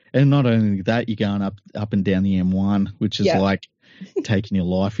 Yeah. And not only that, you're going up and down the M1, which is taking your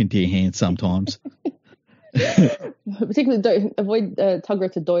life into your hands sometimes. Particularly don't avoid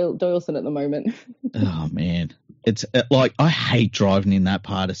Tuggerah to Doyleson at the moment. Oh man, it's I hate driving in that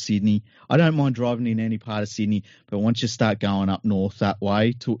part of Sydney. I don't mind driving in any part of Sydney, but once you start going up north that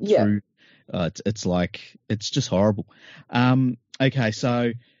way through, it's just horrible. Okay,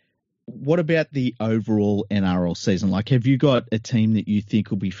 so what about the overall NRL season? Have you got a team that you think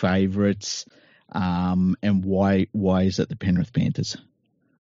will be favourites? And why is it the Penrith Panthers?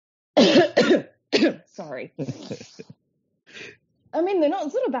 Sorry. I mean, it's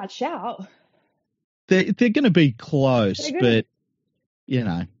not a bad shout. They're going to be close, but,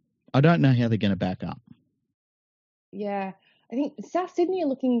 I don't know how they're going to back up. Yeah. I think South Sydney are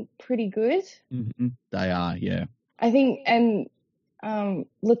looking pretty good. Mm-hmm. They are, yeah. I think, and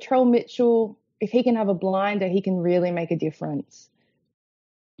Latrell Mitchell, if he can have a blinder, he can really make a difference.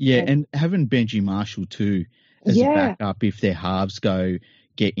 Yeah, and having Benji Marshall too as a backup if their halves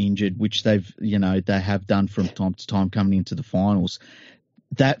get injured, which they have done from time to time coming into the finals.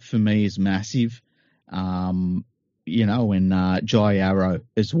 That for me is massive. and Jai Arrow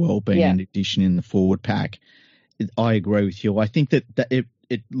as well being an addition in the forward pack. I agree with you. I think that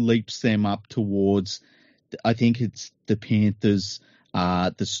it leaps them up towards, I think it's the Panthers,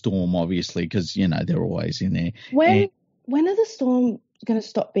 the Storm, obviously, because, they're always in there. When are the Storm going to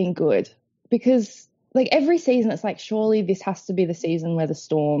stop being good? Because, every season it's like, surely this has to be the season where the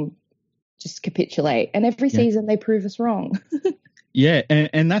Storm just capitulate. And every season they prove us wrong. Yeah,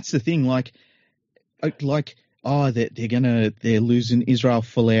 and that's the thing, they're losing Israel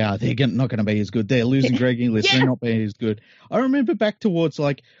Folau. They're not going to be as good. They're losing Greg Inglis. They're not being as good. I remember back towards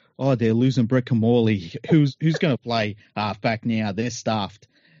they're losing Brett Morley. Who's going to play halfback now? They're stuffed.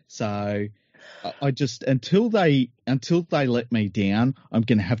 So I just until they let me down, I'm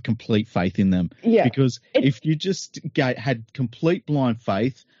going to have complete faith in them. Yeah. Because if you just had complete blind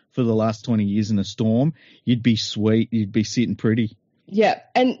faith for the last 20 years in a Storm, you'd be sweet. You'd be sitting pretty. Yeah,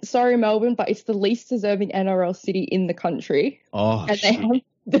 and sorry, Melbourne, but it's the least deserving NRL city in the country. Oh, and they have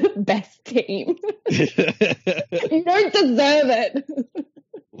the best team. You don't deserve it.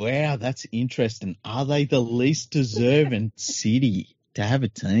 Wow, that's interesting. Are they the least deserving city to have a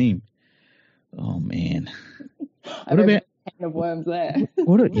team? Oh, man. What about a can of worms there?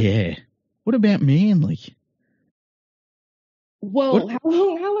 What about Manly? Well, how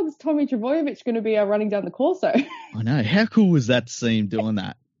long is Tommy Trbojevic going to be running down the Corso? I know. How cool was that to see him doing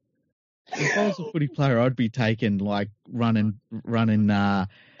that? If I was a footy player, I'd be taking running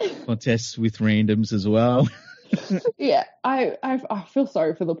contests with randoms as well. Yeah, I feel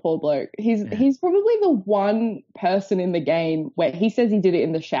sorry for the poor bloke. He's probably the one person in the game where he says he did it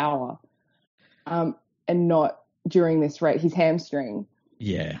in the shower, and not during this race. His hamstring.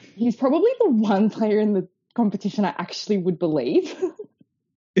 Yeah. He's probably the one player in the competition I actually would believe.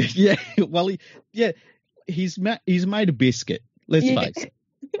 Yeah, well, he's made a biscuit. Let's face it,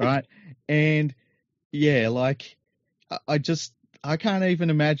 right? And I can't even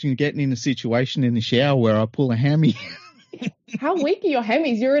imagine getting in a situation in the shower where I pull a hammy. How weak are your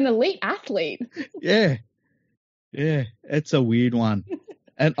hammies? You're an elite athlete. Yeah, it's a weird one.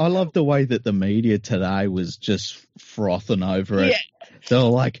 And I love the way that the media today was just frothing over it. Yeah. They were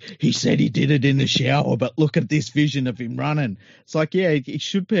like, he said he did it in the shower, but look at this vision of him running. It's like, yeah, he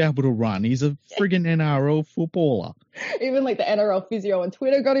should be able to run. He's a friggin' NRL footballer. Even the NRL physio on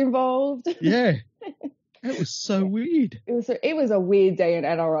Twitter got involved. Yeah. It was so weird. It was a weird day in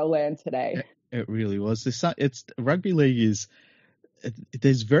NRL land today. It really was. Rugby league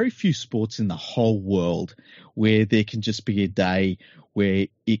there's very few sports in the whole world where there can just be a day where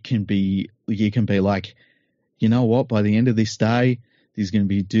you can be like, you know what, by the end of this day, there's going to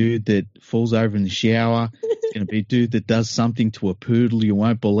be a dude that falls over in the shower. There's going to be a dude that does something to a poodle you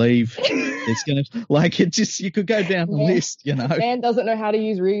won't believe. It's going to, you could go down the list, Man doesn't know how to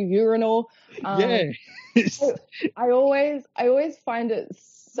use urinal. Yeah. I always find it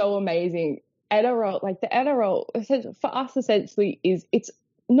so amazing. NRL, the NRL, for us essentially it's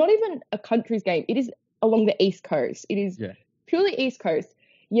not even a country's game. It is along the East Coast. It is purely East Coast,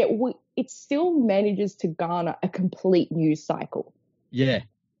 yet it still manages to garner a complete news cycle. Yeah.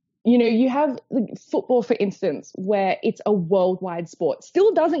 You have football, for instance, where it's a worldwide sport,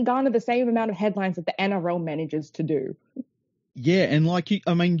 still doesn't garner the same amount of headlines that the NRL manages to do. Yeah, and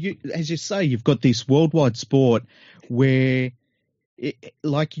as you say, you've got this worldwide sport where,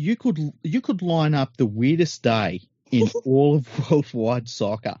 you could line up the weirdest day in all of worldwide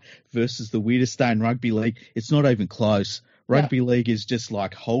soccer versus the weirdest day in rugby league. It's not even close. Rugby league is just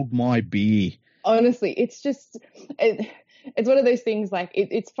hold my beer. Honestly, it's just it's one of those things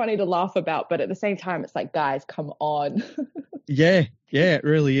it's funny to laugh about, but at the same time, it's like, guys, come on. Yeah, it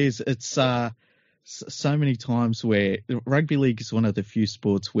really is. It's so many times where rugby league is one of the few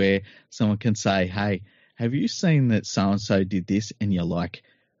sports where someone can say, hey, have you seen that so-and-so did this? And you're like,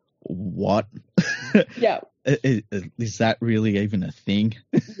 what? Yeah. Is that really even a thing?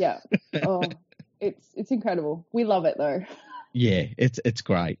 Yeah. Oh, it's incredible. We love it though. Yeah, it's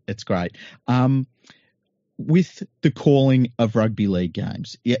great. It's great. With the calling of rugby league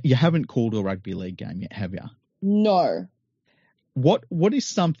games, you haven't called a rugby league game yet, have you? No. What is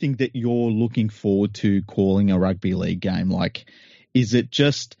something that you're looking forward to calling a rugby league game? Is it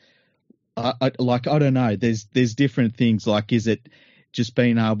just I don't know. There's different things. Is it just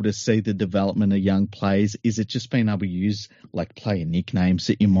being able to see the development of young players? Is it just being able to use player nicknames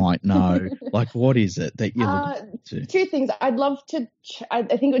that you might know? What is it that you're looking forward to? Two things. I'd love to. I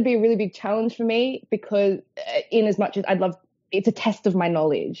think it would be a really big challenge for me because, in as much as it's a test of my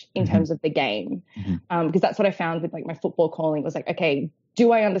knowledge in terms of the game, because that's what I found with my football calling was okay,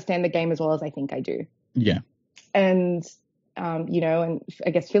 do I understand the game as well as I think I do? Yeah. And and I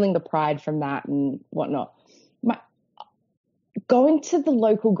guess feeling the pride from that and whatnot. going to the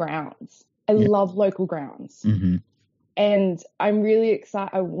local grounds. I love local grounds. Mm-hmm. And I'm really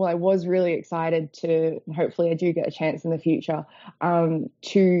excited. Well, I was really excited to, hopefully I do get a chance in the future,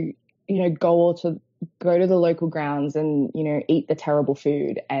 to, go to the local grounds and, eat the terrible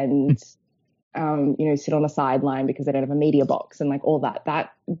food and, sit on a sideline because I don't have a media box and like all that.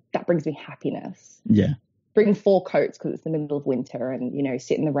 That brings me happiness. Yeah. Bring 4 coats because it's the middle of winter and,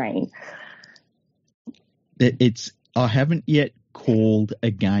 sit in the rain. I haven't yet called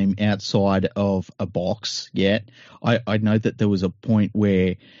a game outside of a box yet. I know that there was a point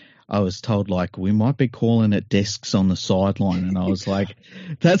where I was told like we might be calling it desks on the sideline, and I was like,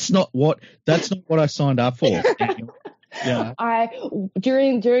 that's not what I signed up for. Yeah.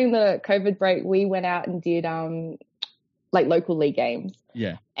 During the COVID break, we went out and did like local league games.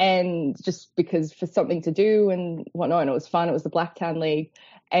 Yeah. And just because for something to do and whatnot, and it was fun. It was the Blacktown League.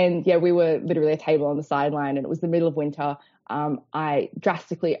 And yeah, we were literally a table on the sideline and it was the middle of winter. I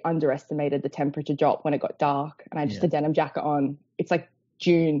drastically underestimated the temperature drop when it got dark and I just had a denim jacket on. It's like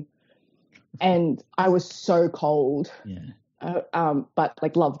June and I was so cold. Yeah. But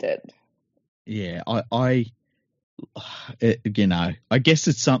like loved it. Yeah. I guess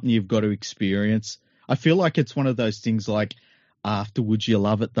it's something you've got to experience. I feel like it's one of those things like afterwards you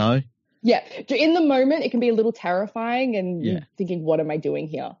love it though. Yeah. In the moment, it can be a little terrifying and you're thinking, what am I doing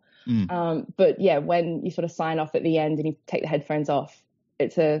here? But yeah, when you sort of sign off at the end and you take the headphones off,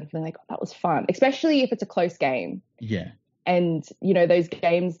 they're like, oh, that was fun, especially if it's a close game. Yeah. And, those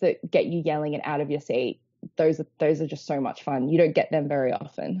games that get you yelling and out of your seat, those are just so much fun. You don't get them very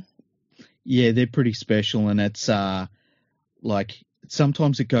often. Yeah, they're pretty special. And it's like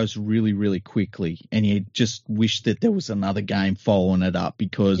sometimes it goes really, really quickly and you just wish that there was another game following it up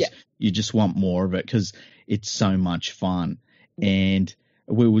because you just want more of it because it's so much fun. And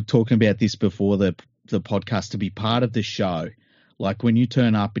we were talking about this before the podcast, to be part of the show. Like when you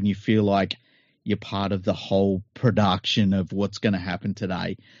turn up and you feel like you're part of the whole production of what's going to happen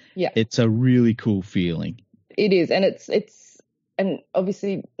today. Yeah. It's a really cool feeling. It is. And and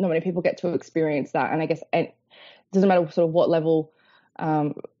obviously not many people get to experience that. And I guess it doesn't matter sort of what level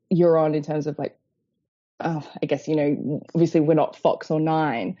you're on in terms of like, I guess, obviously we're not Fox or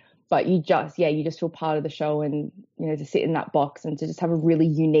Nine, but you just feel part of the show and, to sit in that box and to just have a really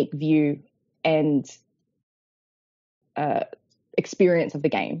unique view and experience of the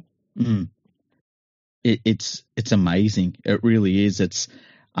game. Mm. It's amazing. It really is. It's,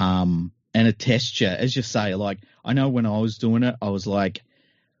 and a texture, as you say, like, I know when I was doing it, I was like,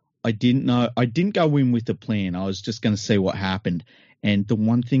 I didn't go in with a plan. I was just going to see what happened. And the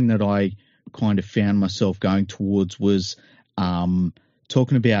one thing that I kind of found myself going towards was talking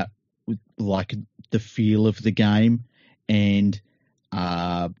about like the feel of the game and,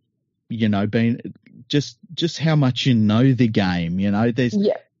 being just how much the game,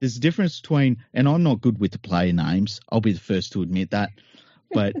 there's a difference between, and I'm not good with the player names. I'll be the first to admit that,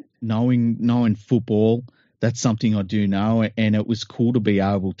 but knowing football, that's something I do know. And it was cool to be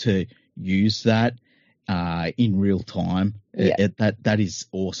able to use that in real time. Yeah. That is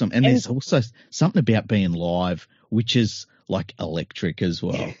awesome. And there's also something about being live, which is like electric as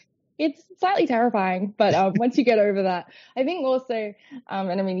well. It's slightly terrifying, but once you get over that, I think also,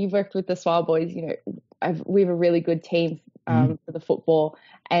 and I mean, you've worked with the Swile Boys, we have a really good team for the football,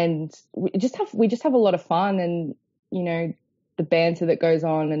 and we just have a lot of fun, and the banter that goes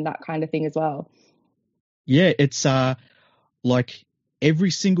on and that kind of thing as well. Yeah, it's like every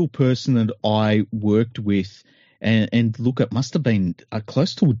single person that I worked with, and look, it must have been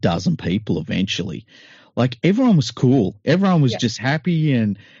close to a dozen people eventually. Like everyone was cool. Everyone was just happy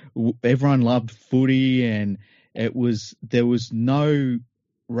and everyone loved footy and there was no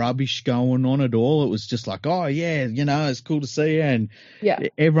rubbish going on at all. It was just like, oh yeah, it's cool to see you. And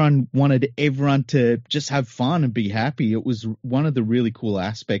everyone wanted everyone to just have fun and be happy. It was one of the really cool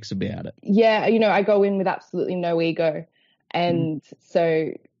aspects about it. Yeah. I go in with absolutely no ego. And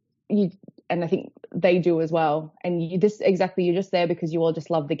so and I think they do as well. And you're just there because you all just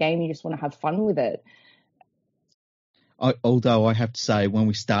love the game. You just want to have fun with it. Although I have to say, when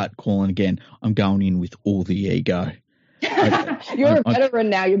we start calling again, I'm going in with all the ego. You're a veteran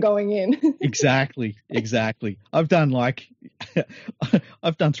now. You're going in. Exactly. I've done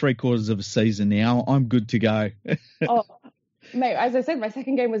I've done 3/4 of a season now. I'm good to go. Oh, mate, as I said, my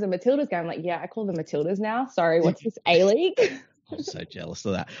second game was a Matildas game. I'm like, I call them Matildas now. Sorry, what's this, A-League? I'm so jealous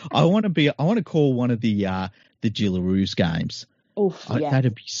of that. I want to call one of the Gillaroos games. Oof,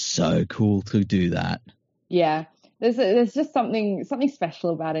 That'd be so cool to do that. Yeah. There's just something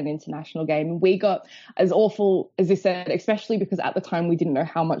special about an international game. We got, as awful as you said, especially because at the time we didn't know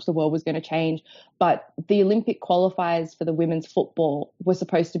how much the world was going to change. But the Olympic qualifiers for the women's football were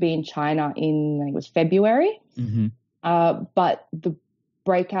supposed to be in China in, I think it was February. Mm-hmm. But the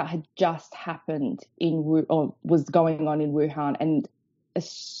breakout had just happened was going on in Wuhan, and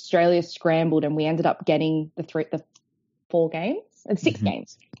Australia scrambled, and we ended up getting the 4 games and 6 Mm-hmm.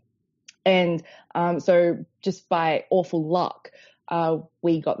 games. And so just by awful luck,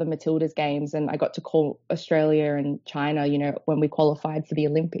 we got the Matildas games, and I got to call Australia and China, when we qualified for the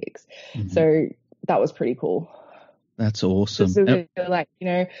Olympics. Mm-hmm. So that was pretty cool. That's awesome. So like,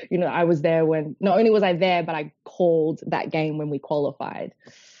 I was there when, not only was I there, but I called that game when we qualified.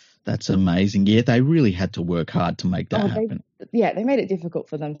 That's amazing. Yeah, they really had to work hard to make that happen. They made it difficult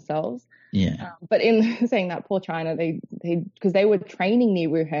for themselves. Yeah. But in saying that, poor China, they because they were training near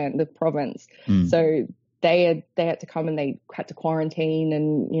Wuhan, the province, so they had to come and they had to quarantine,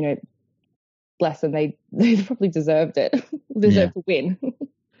 and bless them, they probably deserved it, to win.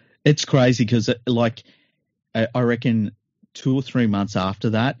 It's crazy because I reckon 2 or 3 months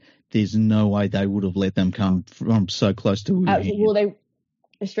after that, there's no way they would have let them come from so close to Wuhan. Well,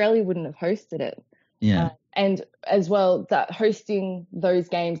 Australia wouldn't have hosted it. Yeah. And as well, that hosting those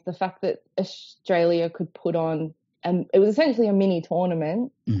games, the fact that Australia could put on, and it was essentially a mini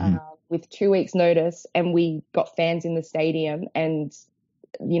tournament with 2 weeks' notice, and we got fans in the stadium, and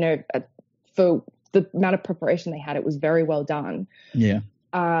for the amount of preparation they had, it was very well done. Yeah.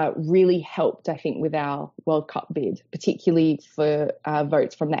 Really helped, I think, with our World Cup bid, particularly for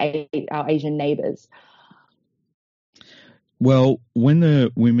votes from our Asian neighbours. Well, when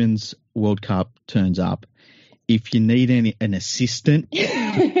the Women's World Cup turns up, if you need an assistant,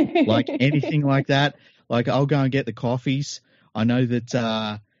 like anything like that, like I'll go and get the coffees. I know that,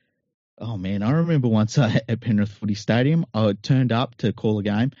 I remember once at Penrith Footy Stadium, I turned up to call a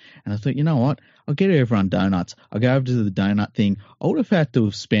game, and I thought, you know what, I'll get everyone donuts. I'll go over to the donut thing. I would have had to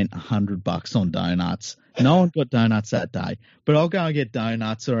have spent $100 on donuts. No one got donuts that day, but I'll go and get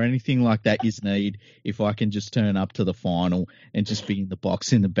donuts or anything like that you need if I can just turn up to the final and just be in the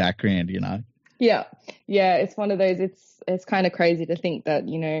box in the background, Yeah, it's one of those. It's kind of crazy to think that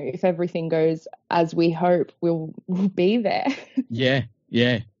if everything goes as we hope, we'll be there. Yeah,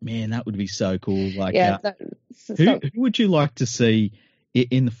 man, that would be so cool. Like, who would you like to see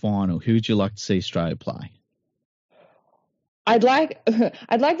in the final? Who would you like to see Australia play? I'd like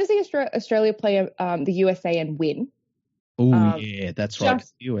to see Australia play the USA and win. Oh, yeah, that's right.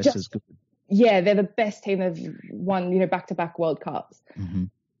 The US is good. Yeah, they're the best team. They've won, back-to-back World Cups. Mm-hmm.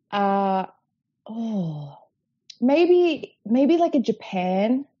 Maybe like a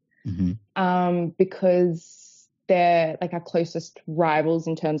Japan, because they're like our closest rivals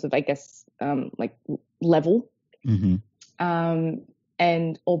in terms of, I guess, like level. Mm-hmm.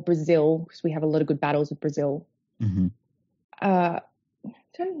 Or Brazil, because we have a lot of good battles with Brazil. Mm-hmm.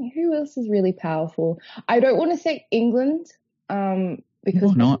 Don't know who else is really powerful. I don't want to say England,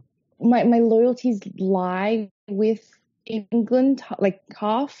 because my loyalties lie with England, like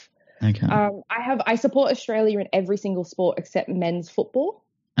half. Okay. I support Australia in every single sport except men's football.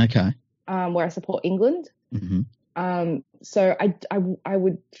 Okay. Where I support England. Mm-hmm. So I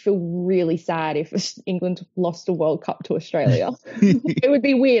would feel really sad if England lost a World Cup to Australia. It would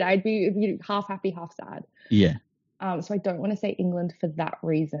be weird. I'd be half happy, half sad. Yeah. So I don't want to say England for that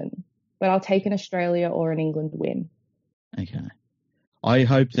reason, but I'll take an Australia or an England win. Okay. I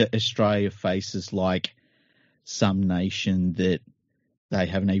hope that Australia faces like some nation that they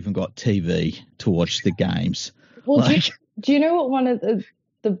haven't even got TV to watch the games. Well, do you know what one of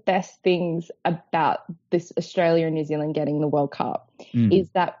the best things about this Australia and New Zealand getting the World Cup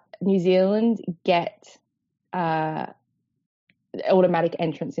is that New Zealand get automatic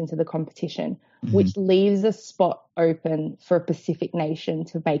entrance into the competition, which leaves a spot open for a Pacific nation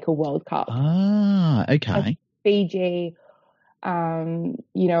to make a World Cup. Ah, okay. Like Fiji,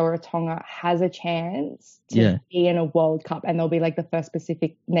 or Tonga has a chance to be in a World Cup, and they'll be like the first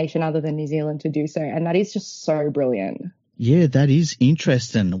Pacific nation other than New Zealand to do so. And that is just so brilliant. Yeah, that is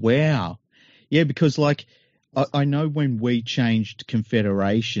interesting. Wow. Yeah, because like I know when we changed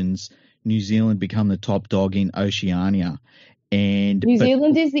confederations, New Zealand became the top dog in Oceania. And New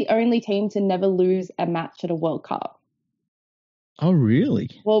Zealand is the only team to never lose a match at a World Cup. Oh, really?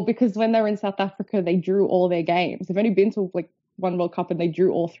 Well, because when they were in South Africa, they drew all their games. They've only been to like one World Cup and they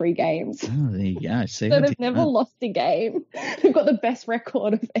drew all 3 games. Oh, there you go. See, so they've never lost a game. They've got the best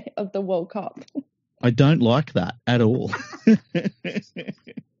record of the World Cup. I don't like that at all.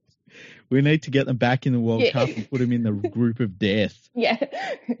 We need to get them back in the World Cup and put them in the group of death. Yeah.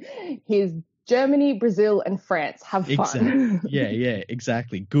 Here's Germany, Brazil, and France. Have fun. Exactly. Yeah,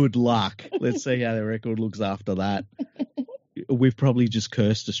 exactly. Good luck. Let's see how the record looks after that. We've probably just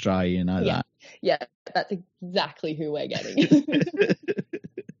cursed Australia, you know that. Yeah, that's exactly who we're getting.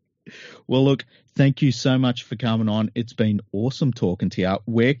 Well, look, thank you so much for coming on. It's been awesome talking to you.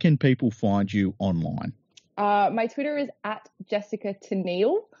 Where can people find you online? My Twitter is at Jessica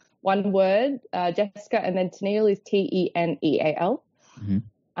Tenneal. One word, Jessica, and then Tenneal is Teneal. Mm-hmm.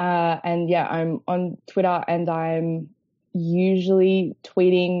 And yeah, I'm on Twitter and I'm usually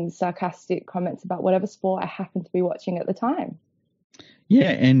tweeting sarcastic comments about whatever sport I happen to be watching at the time. Yeah,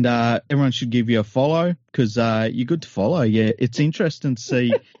 and everyone should give you a follow because you're good to follow. Yeah, it's interesting to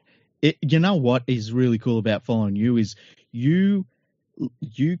see. You know what is really cool about following you is you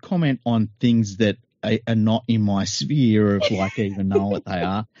comment on things that are not in my sphere of like even know what they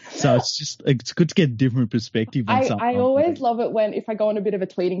are. So it's good to get a different perspective on something. I always love it when if I go on a bit of a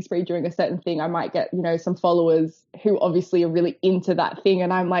tweeting spree during a certain thing, I might get, some followers who obviously are really into that thing.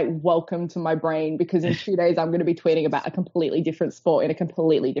 And I'm like, welcome to my brain, because in 2 days I'm going to be tweeting about a completely different sport in a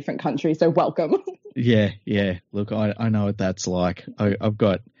completely different country. So welcome. Yeah. Look, I know what that's like. I've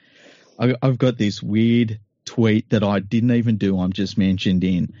got this weird tweet that I didn't even do. I'm just mentioned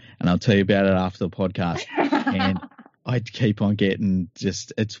in, and I'll tell you about it after the podcast. And I keep on getting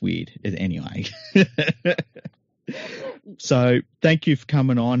it's weird. Anyway. So thank you for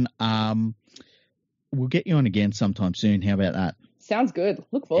coming on. We'll get you on again sometime soon. How about that? Sounds good.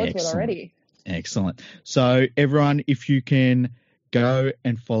 Look forward to it already. Excellent. So everyone, if you can go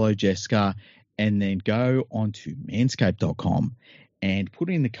and follow Jessica and then go onto manscaped.com and put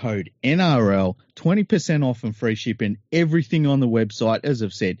in the code NRL, 20% off and free shipping, everything on the website. As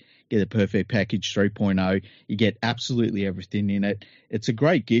I've said, get a Perfect Package 3.0. You get absolutely everything in it. It's a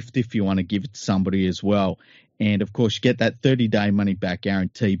great gift if you want to give it to somebody as well. And, of course, you get that 30-day money-back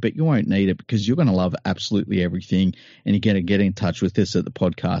guarantee, but you won't need it because you're going to love absolutely everything. And you're going to get in touch with us at the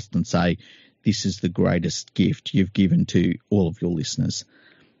podcast and say, this is the greatest gift you've given to all of your listeners.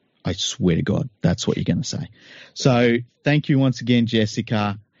 I swear to God, that's what you're going to say. So thank you once again,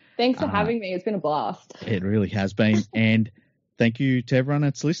 Jessica. Thanks for having me. It's been a blast. It really has been. And thank you to everyone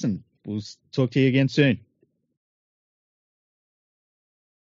that's listened. We'll talk to you again soon.